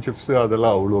ரிலேஷன்ஷிப்ஸ்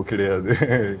அதெல்லாம் அவ்வளோ கிடையாது.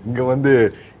 இங்க வந்து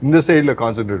இந்த சைட்ல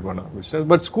கான்சென்ட்ரேட் பண்ண ஆரம்பிச்சேன்.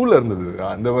 பட் ஸ்கூல்ல இருந்தது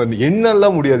அந்த மாதிரி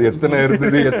என்னெல்லாம் முடியாது, எத்தனை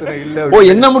இருந்தது எத்தனை இல்லை. ஓ,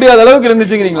 என்ன முடியாத அளவுக்கு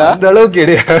இருந்துச்சுங்கிறீங்களா? அந்த அளவுக்கு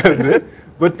கிடையாது.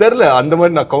 பட் தெரியல, அந்த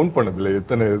மாதிரி நான் கவுண்ட் பண்ணதில்லை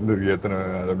எத்தனை இருந்திருக்கு எத்தனை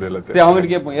அப்படி எல்லாம். அவங்ககிட்ட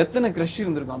கேட்போம், எத்தனை கிரஷ்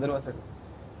இருந்திருக்கும் அதர்வா சார்?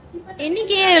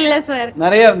 எண்ணிக்கையே இல்ல சார்.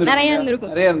 நிறைய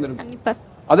இருந்திருக்கும். இருந்திருக்கும். கண்டிப்பா.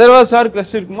 அதர்வா சார்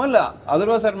கிரஷ் இருக்குமா, இல்ல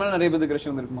அதர்வா சார் மேல நிறைய பேருக்கு கிரஷ்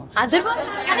வந்திருக்குமா? அதர்வா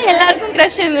சார் எல்லாருக்கும்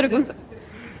கிரஷ் இருந்திருக்கும் சார்.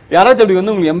 யாராச்சும் அப்படி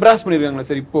வந்து உங்களுக்கு எம்ப்ராஸ் பண்ணிருக்காங்களா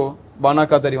சார்? இப்போ பானா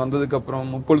காத்தாரி வந்ததுக்கு அப்புறம்,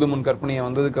 முப்பொழுது முன் கற்பனையை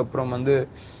வந்ததுக்கு அப்புறம் வந்து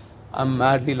I'm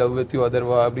madly love with you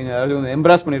Atharva அப்படின்னு யாராவது வந்து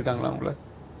எம்ப்ராஸ் பண்ணிருக்காங்களா உங்களை?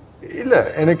 இல்ல,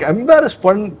 எனக்கு எம்பாரஸ்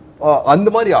அந்த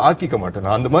மாதிரி ஆக்கிக்க மாட்டேன்.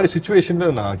 நான் அந்த மாதிரி சுச்சுவேஷன்ல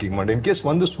நான் ஆக்கிக்க மாட்டேன். இன்கேஸ்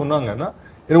வந்து சொன்னாங்கன்னா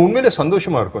எனக்கு உண்மையிலே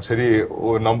சந்தோஷமா இருக்கும். சரி,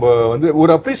 நம்ம வந்து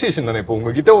ஒரு அப்ரிசியேஷன் தானே. இப்போ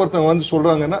உங்ககிட்ட ஒருத்தவங்க வந்து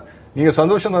சொல்றாங்கன்னா நீங்க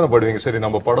சந்தோஷம் தானே படுவீங்க. சரி,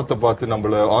 நம்ம படத்தை பார்த்து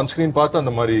நம்மள ஆன் ஸ்கிரீன் பார்த்து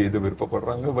அந்த மாதிரி இது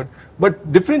விருப்பப்படுறாங்க. பட்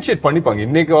டிஃபரன்ஷியேட் பண்ணிப்பாங்க.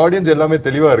 இன்னைக்கு ஆடியன்ஸ் எல்லாமே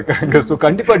தெளிவா இருக்காங்க. ஸோ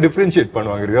கண்டிப்பா டிஃபரன்ஷியேட்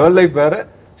பண்ணுவாங்க. ரியல் லைஃப் வேற,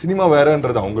 சினிமா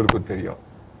வேறன்றது அவங்களுக்கும் தெரியும்.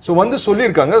 ஸோ வந்து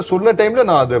சொல்லியிருக்காங்க. சொன்ன டைம்ல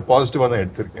நான் அதை பாசிட்டிவா தான்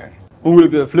எடுத்திருக்கேன்.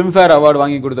 உங்களுக்கு ஃபிலிம்ஃபேர் அவார்டு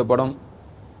வாங்கி கொடுத்த படம்,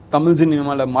 தமிழ்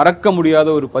சினிமால மறக்க முடியாத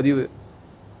ஒரு பதிவு,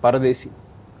 பரதேசி.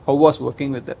 How was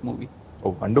working with that movie?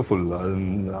 O, wonderful.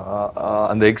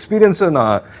 அந்த எக்ஸ்பீரியன்ஸை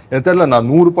எனக்கு தெரியல, நான்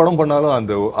 100 படம் பண்ணாலும்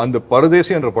அந்த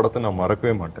பரதேசி என்ற படத்தை நான்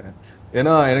மறக்கவே மாட்டேன்.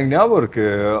 ஏன்னா எனக்கு ஞாபகம் இருக்கு,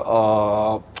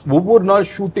 ஒவ்வொரு நாள்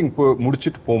ஷூட்டிங்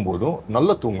முடிச்சுட்டு போகும்போதும்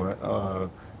நல்லா தூங்குவேன்.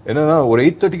 என்னன்னா ஒரு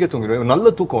 8:30க்கே தூங்கிடுவேன்.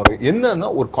 நல்ல தூக்கம் வரும். என்னன்னா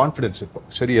ஒரு கான்ஃபிடென்ஸ் இருக்கும்.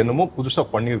 சரி, என்னமோ புதுசா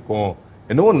பண்ணியிருக்கோம்,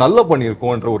 என்னவோ நல்லா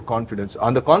பண்ணியிருக்கோன்ற ஒரு கான்ஃபிடென்ஸ்.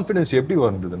 அந்த கான்ஃபிடென்ஸ் எப்படி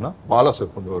வந்ததுன்னா பாலா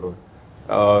சார் கொண்டு வருவார்.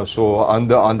 ஸோ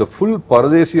அந்த ஃபுல்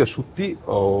பரதேசியை சுற்றி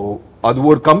அது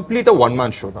ஒரு கம்ப்ளீட்டாக ஒன்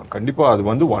மேன் ஷோ தான். கண்டிப்பாக அது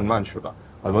வந்து ஒன் மேன் ஷோ தான்.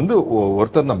 அது வந்து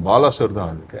ஒருத்தர் தான், பாலா சார் தான்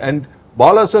அதுக்கு. அண்ட்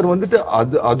பாலா சார் வந்துட்டு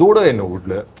அதோட என்ன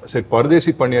விடல. சரி,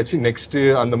 பரதேசி பண்ணியாச்சு, நெக்ஸ்ட்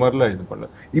அந்த மாதிரிலாம் இது பண்ணல.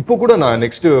 இப்போ கூட நான்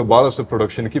நெக்ஸ்ட் பாலா சார்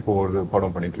ப்ரொடக்ஷனுக்கு இப்போ ஒரு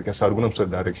படம் பண்ணிட்டு இருக்கேன், சர்குணம் சார்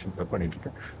டைரக்ஷன்ல பண்ணிட்டு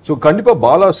இருக்கேன். ஸோ கண்டிப்பாக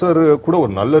பாலா சார் கூட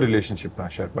ஒரு நல்ல ரிலேஷன்ஷிப்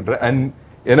நான் ஷேர் பண்றேன். அண்ட்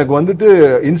எனக்கு வந்துட்டு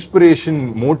இன்ஸ்பிரேஷன்,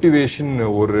 மோட்டிவேஷன்,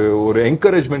 ஒரு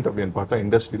என்கரேஜ்மெண்ட் அப்படின்னு பார்த்தா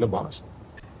இண்டஸ்ட்ரியில பாலா சார்.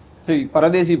 சரி,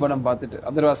 பரதேசி படம் பார்த்துட்டு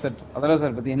அதர்வா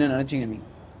சார் பத்தி என்ன நினைச்சீங்க நீங்க?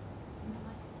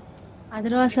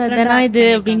 அதர்வா சார் தானா இது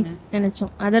அப்படின்னு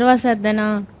நினைச்சோம். அதர்வா சார்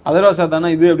தானா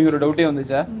இது அப்படிங்கிற ஒரு டவுட்டே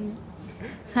வந்துச்சா?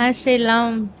 ஹேர்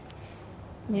ஸ்டைல்லாம்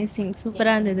அமேசிங்,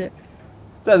 சூப்பரா இருந்தது.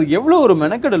 சார் அதுக்கு எவ்வளவு ஒரு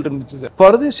மெனக்கடல் இருந்துச்சு சார்?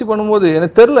 பரதேசி பண்ணும்போது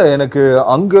எனக்கு தெரியல, எனக்கு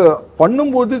அங்க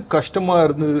பண்ணும்போது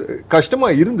கஷ்டமா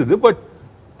இருந்தது. பட்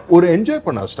ஒரு என்ஜாய்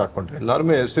பண்ண ஸ்டார்ட் பண்றேன்.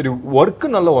 எல்லாருமே சரி, ஒர்க்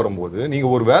நல்லா வரும்போது, நீங்க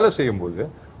ஒரு வேலை செய்யும் போது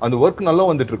அந்த ஒர்க் நல்லா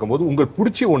வந்துட்டு இருக்கும்போது உங்களுக்கு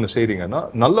பிடிச்சி ஒன்று செய்றீங்கன்னா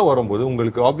நல்லா வரும்போது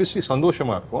உங்களுக்கு ஆப்வியஸ்லி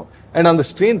சந்தோஷமா இருக்கும். அண்ட் அந்த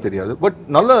ஸ்ட்ரெயின் தெரியாது. பட்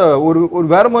நல்ல ஒரு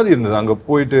வேற மாதிரி இருந்தது. அங்கே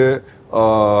போயிட்டு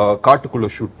காட்டுக்குள்ள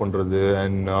ஷூட் பண்றது.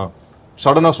 அண்ட்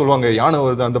சடனா சொல்லுவாங்க யானை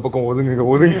வருது அந்த பக்கம் ஒதுங்குங்க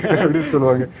ஒதுங்க அப்படின்னு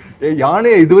சொல்லுவாங்க.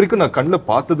 யானையை இது வரைக்கும் நான் கண்ணில்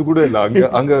பார்த்தது கூட இல்லை, அங்க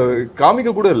அங்க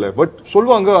காமிக்க கூட இல்லை. பட்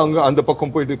சொல்லுவாங்க அங்க அந்த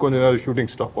பக்கம் போயிட்டு கொஞ்ச நேரம்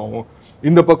ஷூட்டிங் ஸ்டாப் ஆகும்,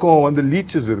 இந்த பக்கம் வந்து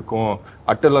லீச்சஸ் இருக்கும்,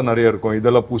 அட்டெல்லாம் நிறைய இருக்கும்,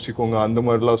 இதெல்லாம் பூசிக்கோங்க அந்த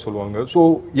மாதிரிலாம் சொல்லுவாங்க. ஸோ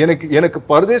எனக்கு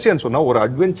பரதேசியான்னு சொன்னா ஒரு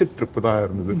அட்வென்ச்சர் ட்ரிப் தான்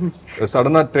இருந்தது.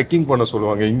 சடனா ட்ரெக்கிங் பண்ண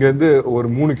சொல்லுவாங்க, இங்கேருந்து ஒரு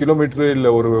 3 கிலோமீட்டர்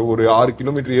இல்லை ஒரு 6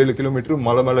 கிலோமீட்டர் 7 கிலோமீட்டர்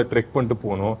மலை மேலே ட்ரெக் பண்ணிட்டு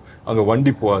போகணும், அங்கே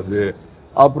வண்டி போகாது,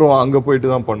 அப்புறம் அங்கே போயிட்டு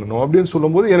தான் பண்ணணும் அப்படின்னு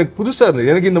சொல்லும்போது எனக்கு புதுசாக இருந்தது.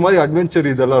 எனக்கு இந்த மாதிரி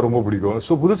அட்வென்ச்சர் இதெல்லாம் ரொம்ப பிடிக்கும்.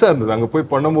 ஸோ புதுசாக இருந்தது, அங்கே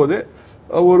போய் பண்ணும்போது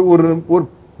ஒரு ஒரு ஒரு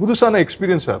புதுசான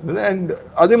எக்ஸ்பீரியன்ஸாக இருந்தது. அண்ட்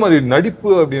அதே மாதிரி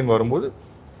நடிப்பு அப்படின்னு வரும்போது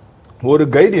ஒரு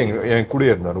கைடு என் கூட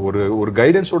இருந்தார். ஒரு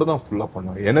கைடன்ஸோட தான் ஃபுல்லாக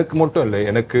பண்ணார். எனக்கு மட்டும் இல்லை,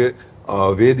 எனக்கு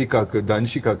வேதிகாக்கு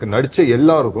தன்ஷிகாக்கு நடித்த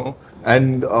எல்லாருக்கும்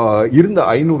அண்ட் இருந்த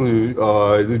 500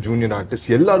 இது ஜூனியர்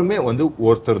ஆர்டிஸ்ட் எல்லாருமே வந்து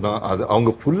ஒருத்தர் தான், அது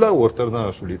அவங்க ஃபுல்லாக ஒருத்தர்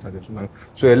தான் சொல்லி சொன்னாங்க.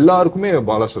 ஸோ எல்லாருக்குமே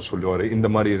பாலா சார் சொல்லுவார் இந்த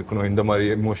மாதிரி இருக்கணும், இந்த மாதிரி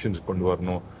எமோஷன்ஸ் கொண்டு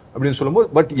வரணும் அப்படின்னு சொல்லும்போது,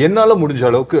 பட் என்னால் முடிஞ்ச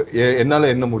அளவுக்கு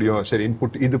என்னால் என்ன முடியும், சரி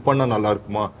இன்புட் இது பண்ணால் நல்லா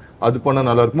இருக்குமா அது பண்ணால்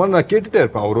நல்லா இருக்குமா நான் கேட்டுகிட்டே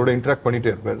இருப்பேன், அவரோட இன்ட்ராக்ட்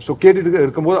பண்ணிகிட்டே இருப்பேன். ஸோ கேட்டுட்டு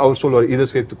இருக்கும்போது அவர் சொல்லுவார் இதை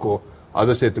சேர்த்துக்கோ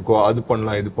அதை சேர்த்துக்கோ அது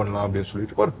பண்ணலாம் இது பண்ணலாம் அப்படின்னு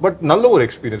சொல்லிட்டு. பட் நல்ல ஒரு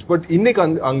எக்ஸ்பீரியன்ஸ். பட் இன்னைக்கு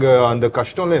அங்கே அந்த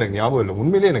கஷ்டம்லாம் எனக்கு ஞாபகம் இல்லை,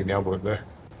 உண்மையிலேயே எனக்கு ஞாபகம் இல்லை.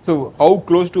 So how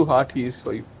close to heart he is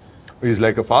for you? Is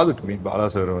like a father to me. Bala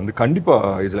sir வந்து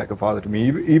கண்டிப்பாக is like a father to me.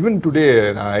 Even today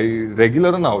நான்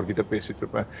ரெகுலராக நான் அவர்கிட்ட பேசிட்டு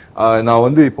இருப்பேன். நான்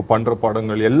வந்து இப்போ பண்ணுற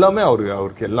படங்கள் எல்லாமே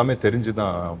அவருக்கு எல்லாமே தெரிஞ்சு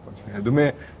தான் பண்ணுறேன் எதுவுமே.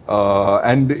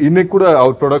 அண்ட் இன்னைக்கு கூட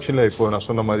அவர் ப்ரொடக்ஷனில் இப்போ நான்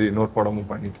சொன்ன மாதிரி இன்னொரு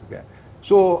படமும் பண்ணிட்டு இருக்கேன்.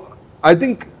 ஸோ ஐ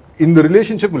திங்க் இந்த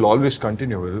relationship will always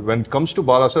continue. When it comes to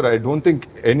Bala sir I don't think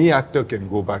any actor can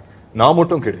go back. நான்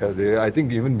மட்டும் கிடையாது, I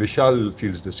think even Vishal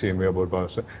feels the same way about Bala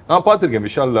sir. நான் பார்த்துருக்கேன்,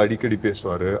 விஷால் அடிக்கடி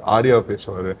பேசுவார், ஆர்யா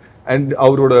பேசுவார், அண்ட்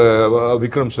அவரோட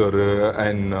Vikram sir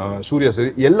and Surya sir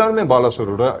எல்லாருமே பாலா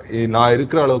சாரோட நான்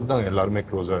இருக்கிற அளவுக்கு தான் எல்லாருமே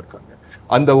க்ளோஸாக இருக்காங்க.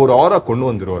 அந்த ஒரு ஆரா கொண்டு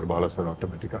வந்துடுவார் பாலா சார்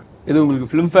ஆட்டோமேட்டிக்காக. இது உங்களுக்கு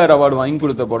ஃபிலிம்ஃபேர் அவார்டு வாங்கி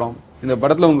கொடுத்த படம். இந்த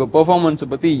படத்தில் உங்கள் பெர்ஃபார்மன்ஸை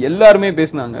பற்றி எல்லாருமே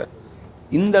பேசினாங்க.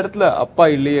 இந்த இடத்துல அப்பா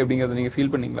இல்லையே அப்படிங்கிறத நீங்கள்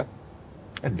ஃபீல் பண்ணீங்களா?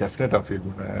 டெஃபினட்டாக ஃபீல்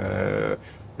பண்ணேன்.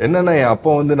 என்னன்னா என்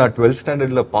அப்பா வந்து நான் 12th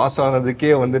ஸ்டாண்டர்டில் பாஸ் ஆனதுக்கே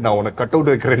வந்து நான் உனக்கு கட் அவுட்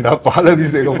வைக்கிறேன்டா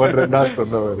பாலாபிஷேகம் பண்ணுறேன்டா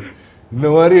சொன்னவர். இந்த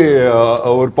மாதிரி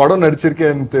ஒரு படம்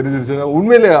நடிச்சிருக்கேன்னு தெரிஞ்சிருச்சுன்னா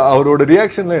உண்மையிலே அவரோட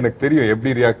ரியாக்ஷன்ல எனக்கு தெரியும்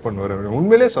எப்படி ரியாக்ட் பண்ணுவார்.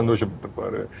 உண்மையிலே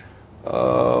சந்தோஷப்பட்டிருப்பாரு.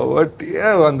 பட்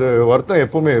ஏன் அந்த வருத்தம்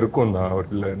எப்பவுமே இருக்கும் தான் அவர்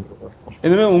இல்லைன்ற வருத்தம்.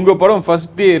 எதுவுமே உங்கள் படம்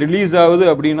ஃபர்ஸ்ட் டே ரிலீஸ் ஆகுது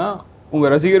அப்படின்னா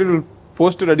உங்கள் ரசிகர்கள்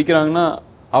போஸ்டர் அடிக்கிறாங்கன்னா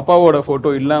அப்பாவோட ஃபோட்டோ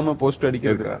இல்லாமல் போஸ்டர்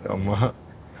அடிக்கிறது. ஆமாம்,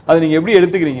 அதை நீங்கள் எப்படி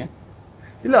எடுத்துக்கிறீங்க?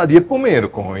 இல்லை அது எப்பவுமே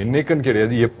இருக்கும், இன்னைக்குன்னு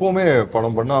கிடையாது. எப்பவுமே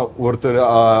படம் பண்ணால் ஒருத்தர்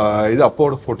இது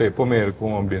அப்பாவோட ஃபோட்டோ எப்பவுமே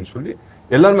இருக்கும் அப்படின்னு சொல்லி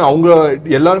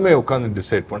எல்லாருமே உட்காந்து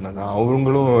டிசைட் பண்ணாங்க.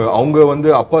 அவங்க வந்து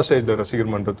அப்பா சைடில்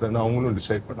ரசிகர் மன்றத்தில் அவங்களும்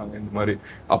டிசைட் பண்ணாங்க இந்த மாதிரி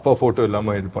அப்பா ஃபோட்டோ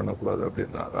இல்லாமல் இது பண்ணக்கூடாது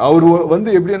அப்படின்னா. அவர் வந்து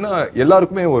எப்படின்னா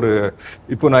எல்லாருக்குமே ஒரு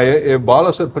இப்போ நான்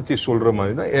பாலா சார் பற்றி சொல்கிற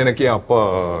மாதிரி தான் எனக்கு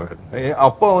என்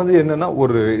அப்பா வந்து என்னன்னா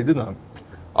ஒரு இதுதான்.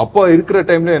 அப்பா இருக்கிற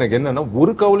டைம்ல எனக்கு என்னன்னா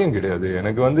ஒரு கவலையும் கிடையாது.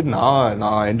 எனக்கு வந்து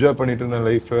நான் என்ஜாய் பண்ணிட்டு இருந்த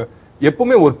லைஃப்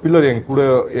எப்பவுமே ஒரு பில்லர் என் கூட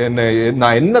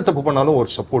நான் என்ன தப்பு பண்ணாலும் ஒரு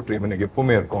சப்போர்ட் எனக்கு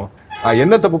எப்பவுமே இருக்கும். நான்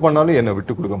என்ன தப்பு பண்ணாலும் என்னை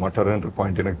விட்டு கொடுக்க மாட்டாருன்ற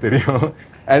பாயிண்ட் எனக்கு தெரியும்.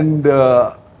 அண்ட்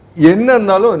என்ன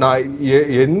இருந்தாலும் நான்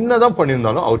என்னதான்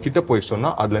பண்ணியிருந்தாலும் அவர்கிட்ட போய்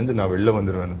சொன்னா அதுல இருந்து நான் வெளில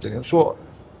வந்துடுவேன்னு தெரியும். ஸோ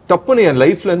தப்புன்னு என்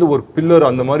லைஃப்ல இருந்து ஒரு பில்லர்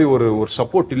அந்த மாதிரி ஒரு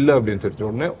சப்போர்ட் இல்லை அப்படின்னு தெரிஞ்ச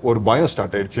உடனே ஒரு பயம்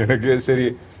ஸ்டார்ட் ஆயிடுச்சு எனக்கு. சரி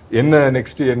என்ன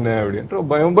நெக்ஸ்ட் என்ன அப்படின்ற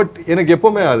பயம். பட் எனக்கு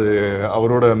எப்பவுமே அது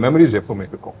அவரோட மெமரிஸ் எப்பவுமே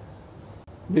இருக்கும்.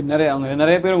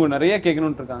 நிறைய பேர் உங்களுக்கு நிறைய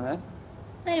கேட்கணும்னு இருக்காங்க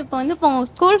சார். இப்போ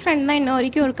ஸ்கூல் ஃப்ரெண்ட் தான் இன்ன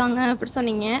வரைக்கும் இருக்காங்க அப்படி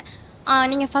சொன்னீங்க.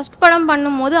 நீங்க ஃபர்ஸ்ட் படம்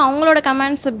பண்ணும்போது அவங்களோட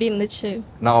கமெண்ட்ஸ் எப்படி இருந்துச்சு?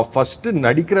 நான் ஃபர்ஸ்ட்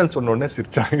நடிக்கிறேன்னு சொன்ன உடனே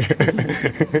சிரிச்சாங்க.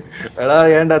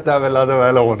 ஏன்டா தேவையில்லாத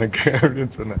வேலை உனக்கு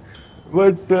அப்படின்னு சொன்னேன்.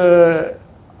 பட்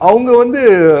அவங்க வந்து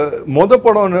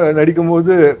படம் நடிக்கும்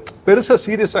போது பெருசா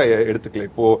சீரியஸா எடுத்துக்கல.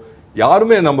 இப்போ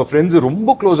யாருமே நம்ம ஃப்ரெண்ட்ஸ் ரொம்ப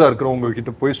க்ளோஸா இருக்கிறவங்க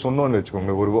கிட்ட போய் சொன்னோன்னு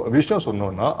வச்சுக்கோங்க, ஒரு விஷயம்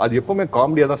சொன்னோம்னா அது எப்பவுமே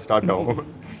காமெடியா தான் ஸ்டார்ட் ஆகும்,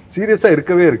 சீரியஸா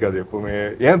இருக்கவே இருக்காது எப்பவுமே.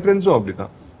 என் ஃப்ரெண்ட்ஸும்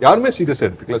அப்படிதான், யாருமே சீரியஸா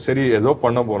எடுத்துக்கல. சரி ஏதோ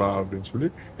பண்ண போறான் அப்படின்னு சொல்லி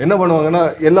என்ன பண்ணுவாங்கன்னா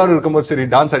எல்லாரும் இருக்கும்போது சரி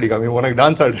டான்ஸ் ஆடிக்காமி, உனக்கு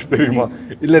டான்ஸ் ஆட தெரியுமா,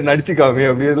 இல்ல நடிச்சுக்காமி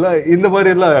அப்படி எல்லாம் இந்த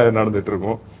மாதிரி எல்லாம் நடந்துட்டு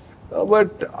இருக்கும்.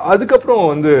 பட் அதுக்கப்புறம்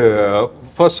வந்து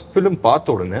ஃபர்ஸ்ட் ஃபிலிம்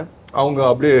பார்த்த உடனே அவங்க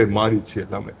அப்படியே மாறிடுச்சு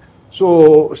எல்லாமே. So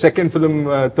second film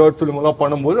third film எல்லாம்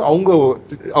பண்ணும்போது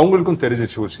அவங்களுக்கும்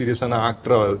தெரிஞ்சிச்சு ஒரு சீரியஸான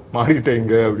ஆக்டரா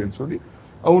மாறிட்டேங்க அப்படின்னு சொல்லி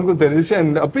அவங்களுக்கும் தெரிஞ்சிச்சு.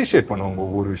 அண்ட் அப்ரிஷியேட் பண்ணுவாங்க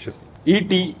ஒவ்வொரு விஷயம்.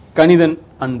 ED, Kanithan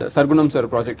and Sargunam sir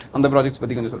project, அந்த ப்ராஜெக்ட்ஸ்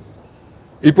பத்தி கொஞ்சம் சொல்லுங்க.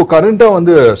 இப்போ கரண்டா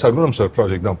வந்து சர்க்குணம் சார்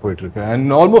ப்ராஜெக்ட் தான் போயிட்டு இருக்கு.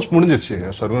 அண்ட் ஆல்மோஸ்ட் முடிஞ்சிருச்சு.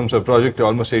 சர்க்குணம் சார் ப்ராஜெக்ட்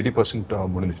ஆல்மோஸ்ட் 80%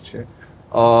 முடிஞ்சிருச்சு.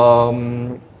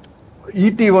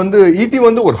 ஈடி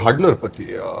வந்து ஒரு ஹட்லர் பத்தி,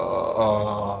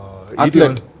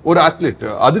 ஒரு அத்லெட்,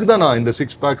 அதுக்கு தான் நான் இந்த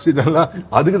 6 packs இதெல்லாம்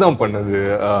அதுக்கு தான் பண்ணது.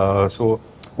 ஸோ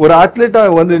ஒரு அத்லெட்டா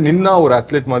வந்து நின்னா ஒரு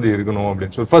அத்லெட் மாதிரி இருக்கணும்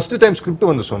அப்படின்னு சொல்லி ஃபர்ஸ்ட் டைம் ஸ்கிரிப்ட்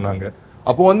வந்து சொன்னாங்க.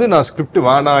 அப்போ வந்து நான் ஸ்கிரிப்ட்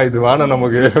வேணாம், இது வேணாம்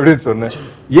நமக்கு அப்படின்னு சொன்னேன்.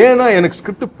 ஏன்னா எனக்கு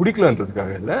ஸ்கிரிப்ட்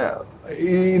பிடிக்கலன்றதுக்காக இல்லை,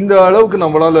 இந்த அளவுக்கு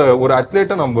நம்மளால ஒரு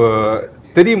அத்லெட்டை நம்ம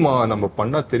தெரியுமா, நம்ம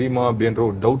பண்ணா தெரியுமா அப்படின்ற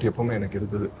ஒரு டவுட் எப்பவுமே எனக்கு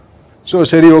இருந்தது. ஸோ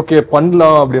சரி ஓகே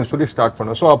பண்ணலாம் அப்படின்னு சொல்லி ஸ்டார்ட்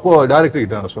பண்ணேன். ஸோ அப்போ டைரக்டர்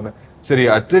கிட்ட நான் சொன்னேன், சரி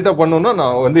அத்லெட்டா பண்ணோம்னா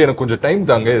நான் வந்து எனக்கு கொஞ்சம் டைம்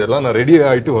தாங்க, இதெல்லாம் நான் ரெடி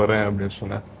ஆகிட்டு வரேன் அப்படின்னு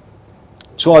சொன்னேன்.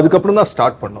 ஸோ அதுக்கப்புறம் தான்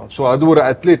ஸ்டார்ட் பண்ணோம். ஸோ அது ஒரு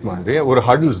அத்லெட் மாதிரி ஒரு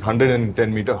ஹடில்ஸ்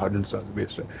 110 மீட்டர் ஹடில்ஸ் அது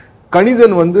பேஸ்டு.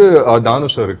 கணிதன் வந்து தானு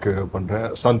சாருக்கு பண்றேன்,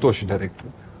 சந்தோஷ்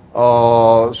டைரக்டர்.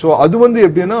 ஸோ அது வந்து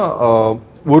எப்படின்னா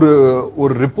ஒரு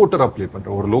ஒரு ரிப்போர்ட்டரா ப்ளே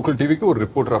பண்றேன், ஒரு லோக்கல் டிவிக்கு ஒரு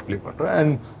ரிப்போர்ட்டரா ப்ளே பண்றேன்.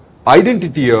 அண்ட்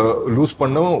ஐடென்டிட்டியை லூஸ்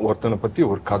பண்ண ஒருத்தனை பத்தி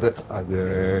ஒரு கதை அது.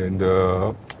 இந்த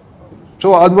ஸோ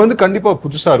அது வந்து கண்டிப்பா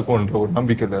புதுசா இருக்கும்ன்ற ஒரு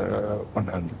நம்பிக்கையில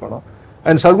பண்ணேன் அந்த படம்.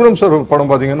 அண்ட் சர்க்குணம் சார் படம்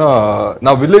பார்த்தீங்கன்னா,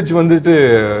 நான் வில்லேஜ் வந்துட்டு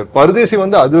பரதேசி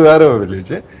வந்து அது வேற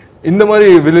வில்லேஜ், இந்த மாதிரி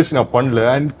வில்லேஜ் நான் பண்ணல.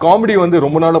 அண்ட் காமெடி வந்து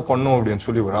ரொம்ப நாளாக பண்ணோம் அப்படின்னு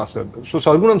சொல்லி ஒரு ஆசை இருந்தது. ஸோ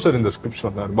சர்க்குணம் சார் இந்த ஸ்கிரிப்ட்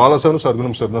சொன்னார், பாலா சாரும்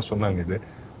சர்க்குணம் சார் தான் சொன்னாங்க இது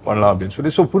பண்ணலாம் அப்படின்னு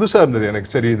சொல்லி. ஸோ புதுசாக இருந்தது எனக்கு,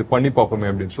 சரி இது பண்ணி பார்ப்போமே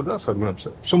அப்படின்னு சொல்லி சர்க்குணம்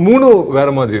சார். ஸோ 3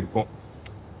 வேற மாதிரி இருக்கும்.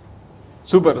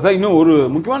 Super sir. இன்னும் ஒரு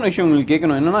முக்கியமான விஷயம் உங்களுக்கு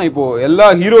கேட்கணும் என்னன்னா, இப்போ எல்லா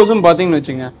ஹீரோஸும் பார்த்தீங்கன்னு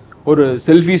வச்சுங்க, ஒரு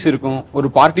செல்ஃபிஸ் இருக்கும், ஒரு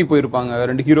பார்ட்டி போயிருப்பாங்க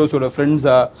 2 ஹீரோஸோட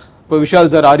ஃப்ரெண்ட்ஸா. இப்போ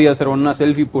விஷால் சார் ஆர்யா சார் ஒன்னா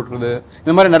செல்ஃபி போட்டுருது,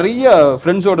 இந்த மாதிரி நிறைய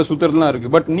ஃப்ரெண்ட்ஸோட சுத்துறதுலாம்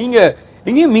இருக்கு. பட் நீங்க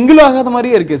எங்கேயும் மிங்கிள் ஆகாத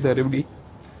மாதிரியே இருக்கே சார், எப்படி?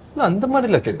 இல்லை அந்த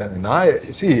மாதிரிலாம் கேட்டாங்க.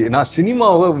 நான்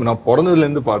சினிமாவை நான்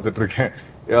பிறந்ததுலேருந்து பார்த்துட்டு இருக்கேன்.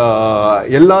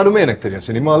 எல்லாருமே எனக்கு தெரியும்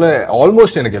சினிமாவில்,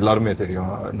 ஆல்மோஸ்ட் எனக்கு எல்லாருமே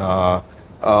தெரியும். நான்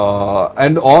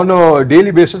and on a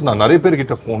daily basis நான் நிறைய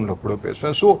பேர்கிட்ட ஃபோனில் கூட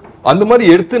பேசுவேன். ஸோ அந்த மாதிரி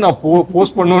எடுத்து நான்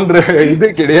போஸ்ட் பண்ணுன்ற இது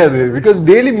கிடையாது. பிகாஸ்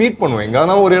டெய்லி மீட் பண்ணுவேன்,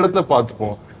 எங்கன்னா ஒரு இடத்துல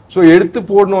பார்த்துப்போம். ஸோ எடுத்து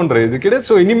போடணுன்ற இது கிடையாது.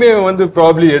 ஸோ இனிமே வந்து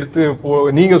ப்ராப்ளி எடுத்து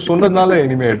நீங்க சொன்னதுனால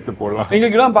இனிமே எடுத்து போடலாம்.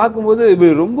 எங்களுக்கெல்லாம் பார்க்கும்போது இது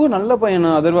ரொம்ப நல்ல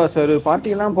பையனா அதர்வா சார்,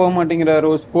 பார்ட்டியெல்லாம் போக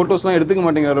மாட்டேங்கிறாரோ, ஃபோட்டோஸ்லாம் எடுத்துக்க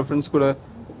மாட்டேங்கிறாரோ ஃப்ரெண்ட்ஸ் கூட,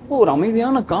 ஒரு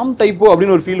அமைதியான காம் டைப்போ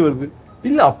அப்படின்னு ஒரு ஃபீல் வருது.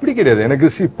 இல்லை அப்படி கிடையாது.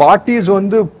 எனக்கு பார்ட்டிஸ்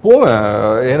வந்து போவேன்.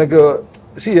 எனக்கு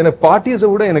பார்ட்டிஸை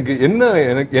விட எனக்கு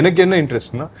என்ன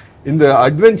இன்ட்ரெஸ்ட்னா, இந்த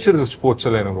அட்வென்ச்சர் ஸ்போர்ட்ஸ்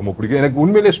எல்லாம் எனக்கு ரொம்ப பிடிக்கும். எனக்கு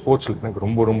உண்மையிலேயே ஸ்போர்ட்ஸ்ல எனக்கு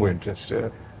ரொம்ப ரொம்ப இன்ட்ரெஸ்ட்.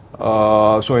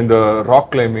 ஸோ இந்த ராக்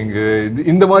கிளைம்பிங்கு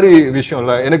இந்த மாதிரி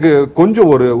விஷயம்ல எனக்கு கொஞ்சம்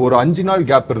ஒரு 5 நாள்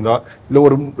கேப் இருந்தா, இல்லை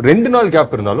ஒரு 2 நாள்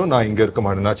கேப் இருந்தாலும் நான் இங்கே இருக்க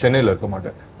மாட்டேன், நான் சென்னையில் இருக்க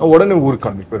மாட்டேன், நான் உடனே ஊருக்கு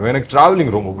கிளம்பி போயிடுவேன். எனக்கு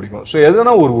டிராவலிங் ரொம்ப பிடிக்கும். ஸோ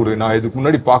எதனா ஒரு ஊர் நான் இதுக்கு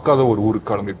முன்னாடி பார்க்காத ஒரு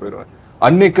ஊருக்கு கிளம்பி போயிடுவேன்.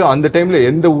 அன்னைக்கு அந்த டைம்ல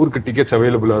எந்த ஊருக்கு டிக்கெட்ஸ்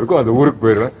அவைலபிளா இருக்கோ அந்த ஊருக்கு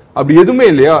போயிடுவேன். அப்படி எதுவுமே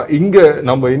இல்லையா, இங்க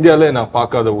நம்ம இந்தியாவில நான்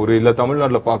பார்க்காத ஊர், இல்ல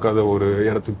தமிழ்நாட்டில் பார்க்காத ஒரு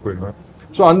இடத்துக்கு போயிடுவேன்.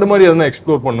 ஸோ அந்த மாதிரி எதனா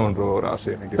எக்ஸ்ப்ளோர் பண்ணணுன்ற ஒரு ஆசை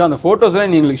எனக்கு. அந்த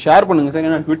ஃபோட்டோஸ்லாம் நீங்களுக்கு ஷேர் பண்ணுங்க சார்.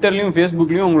 ஏன்னா ட்விட்டர்லயும்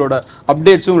ஃபேஸ்புக்லயும் உங்களோட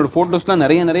அப்டேட்ஸ், உங்களோட ஃபோட்டோஸ்லாம்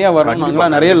நிறைய வரணும்,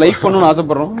 நாங்களாம் நிறைய லைக் பண்ணணும்னு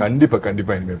ஆசைப்படுறோம்.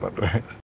 கண்டிப்பா இனிமேல் பண்றேன்.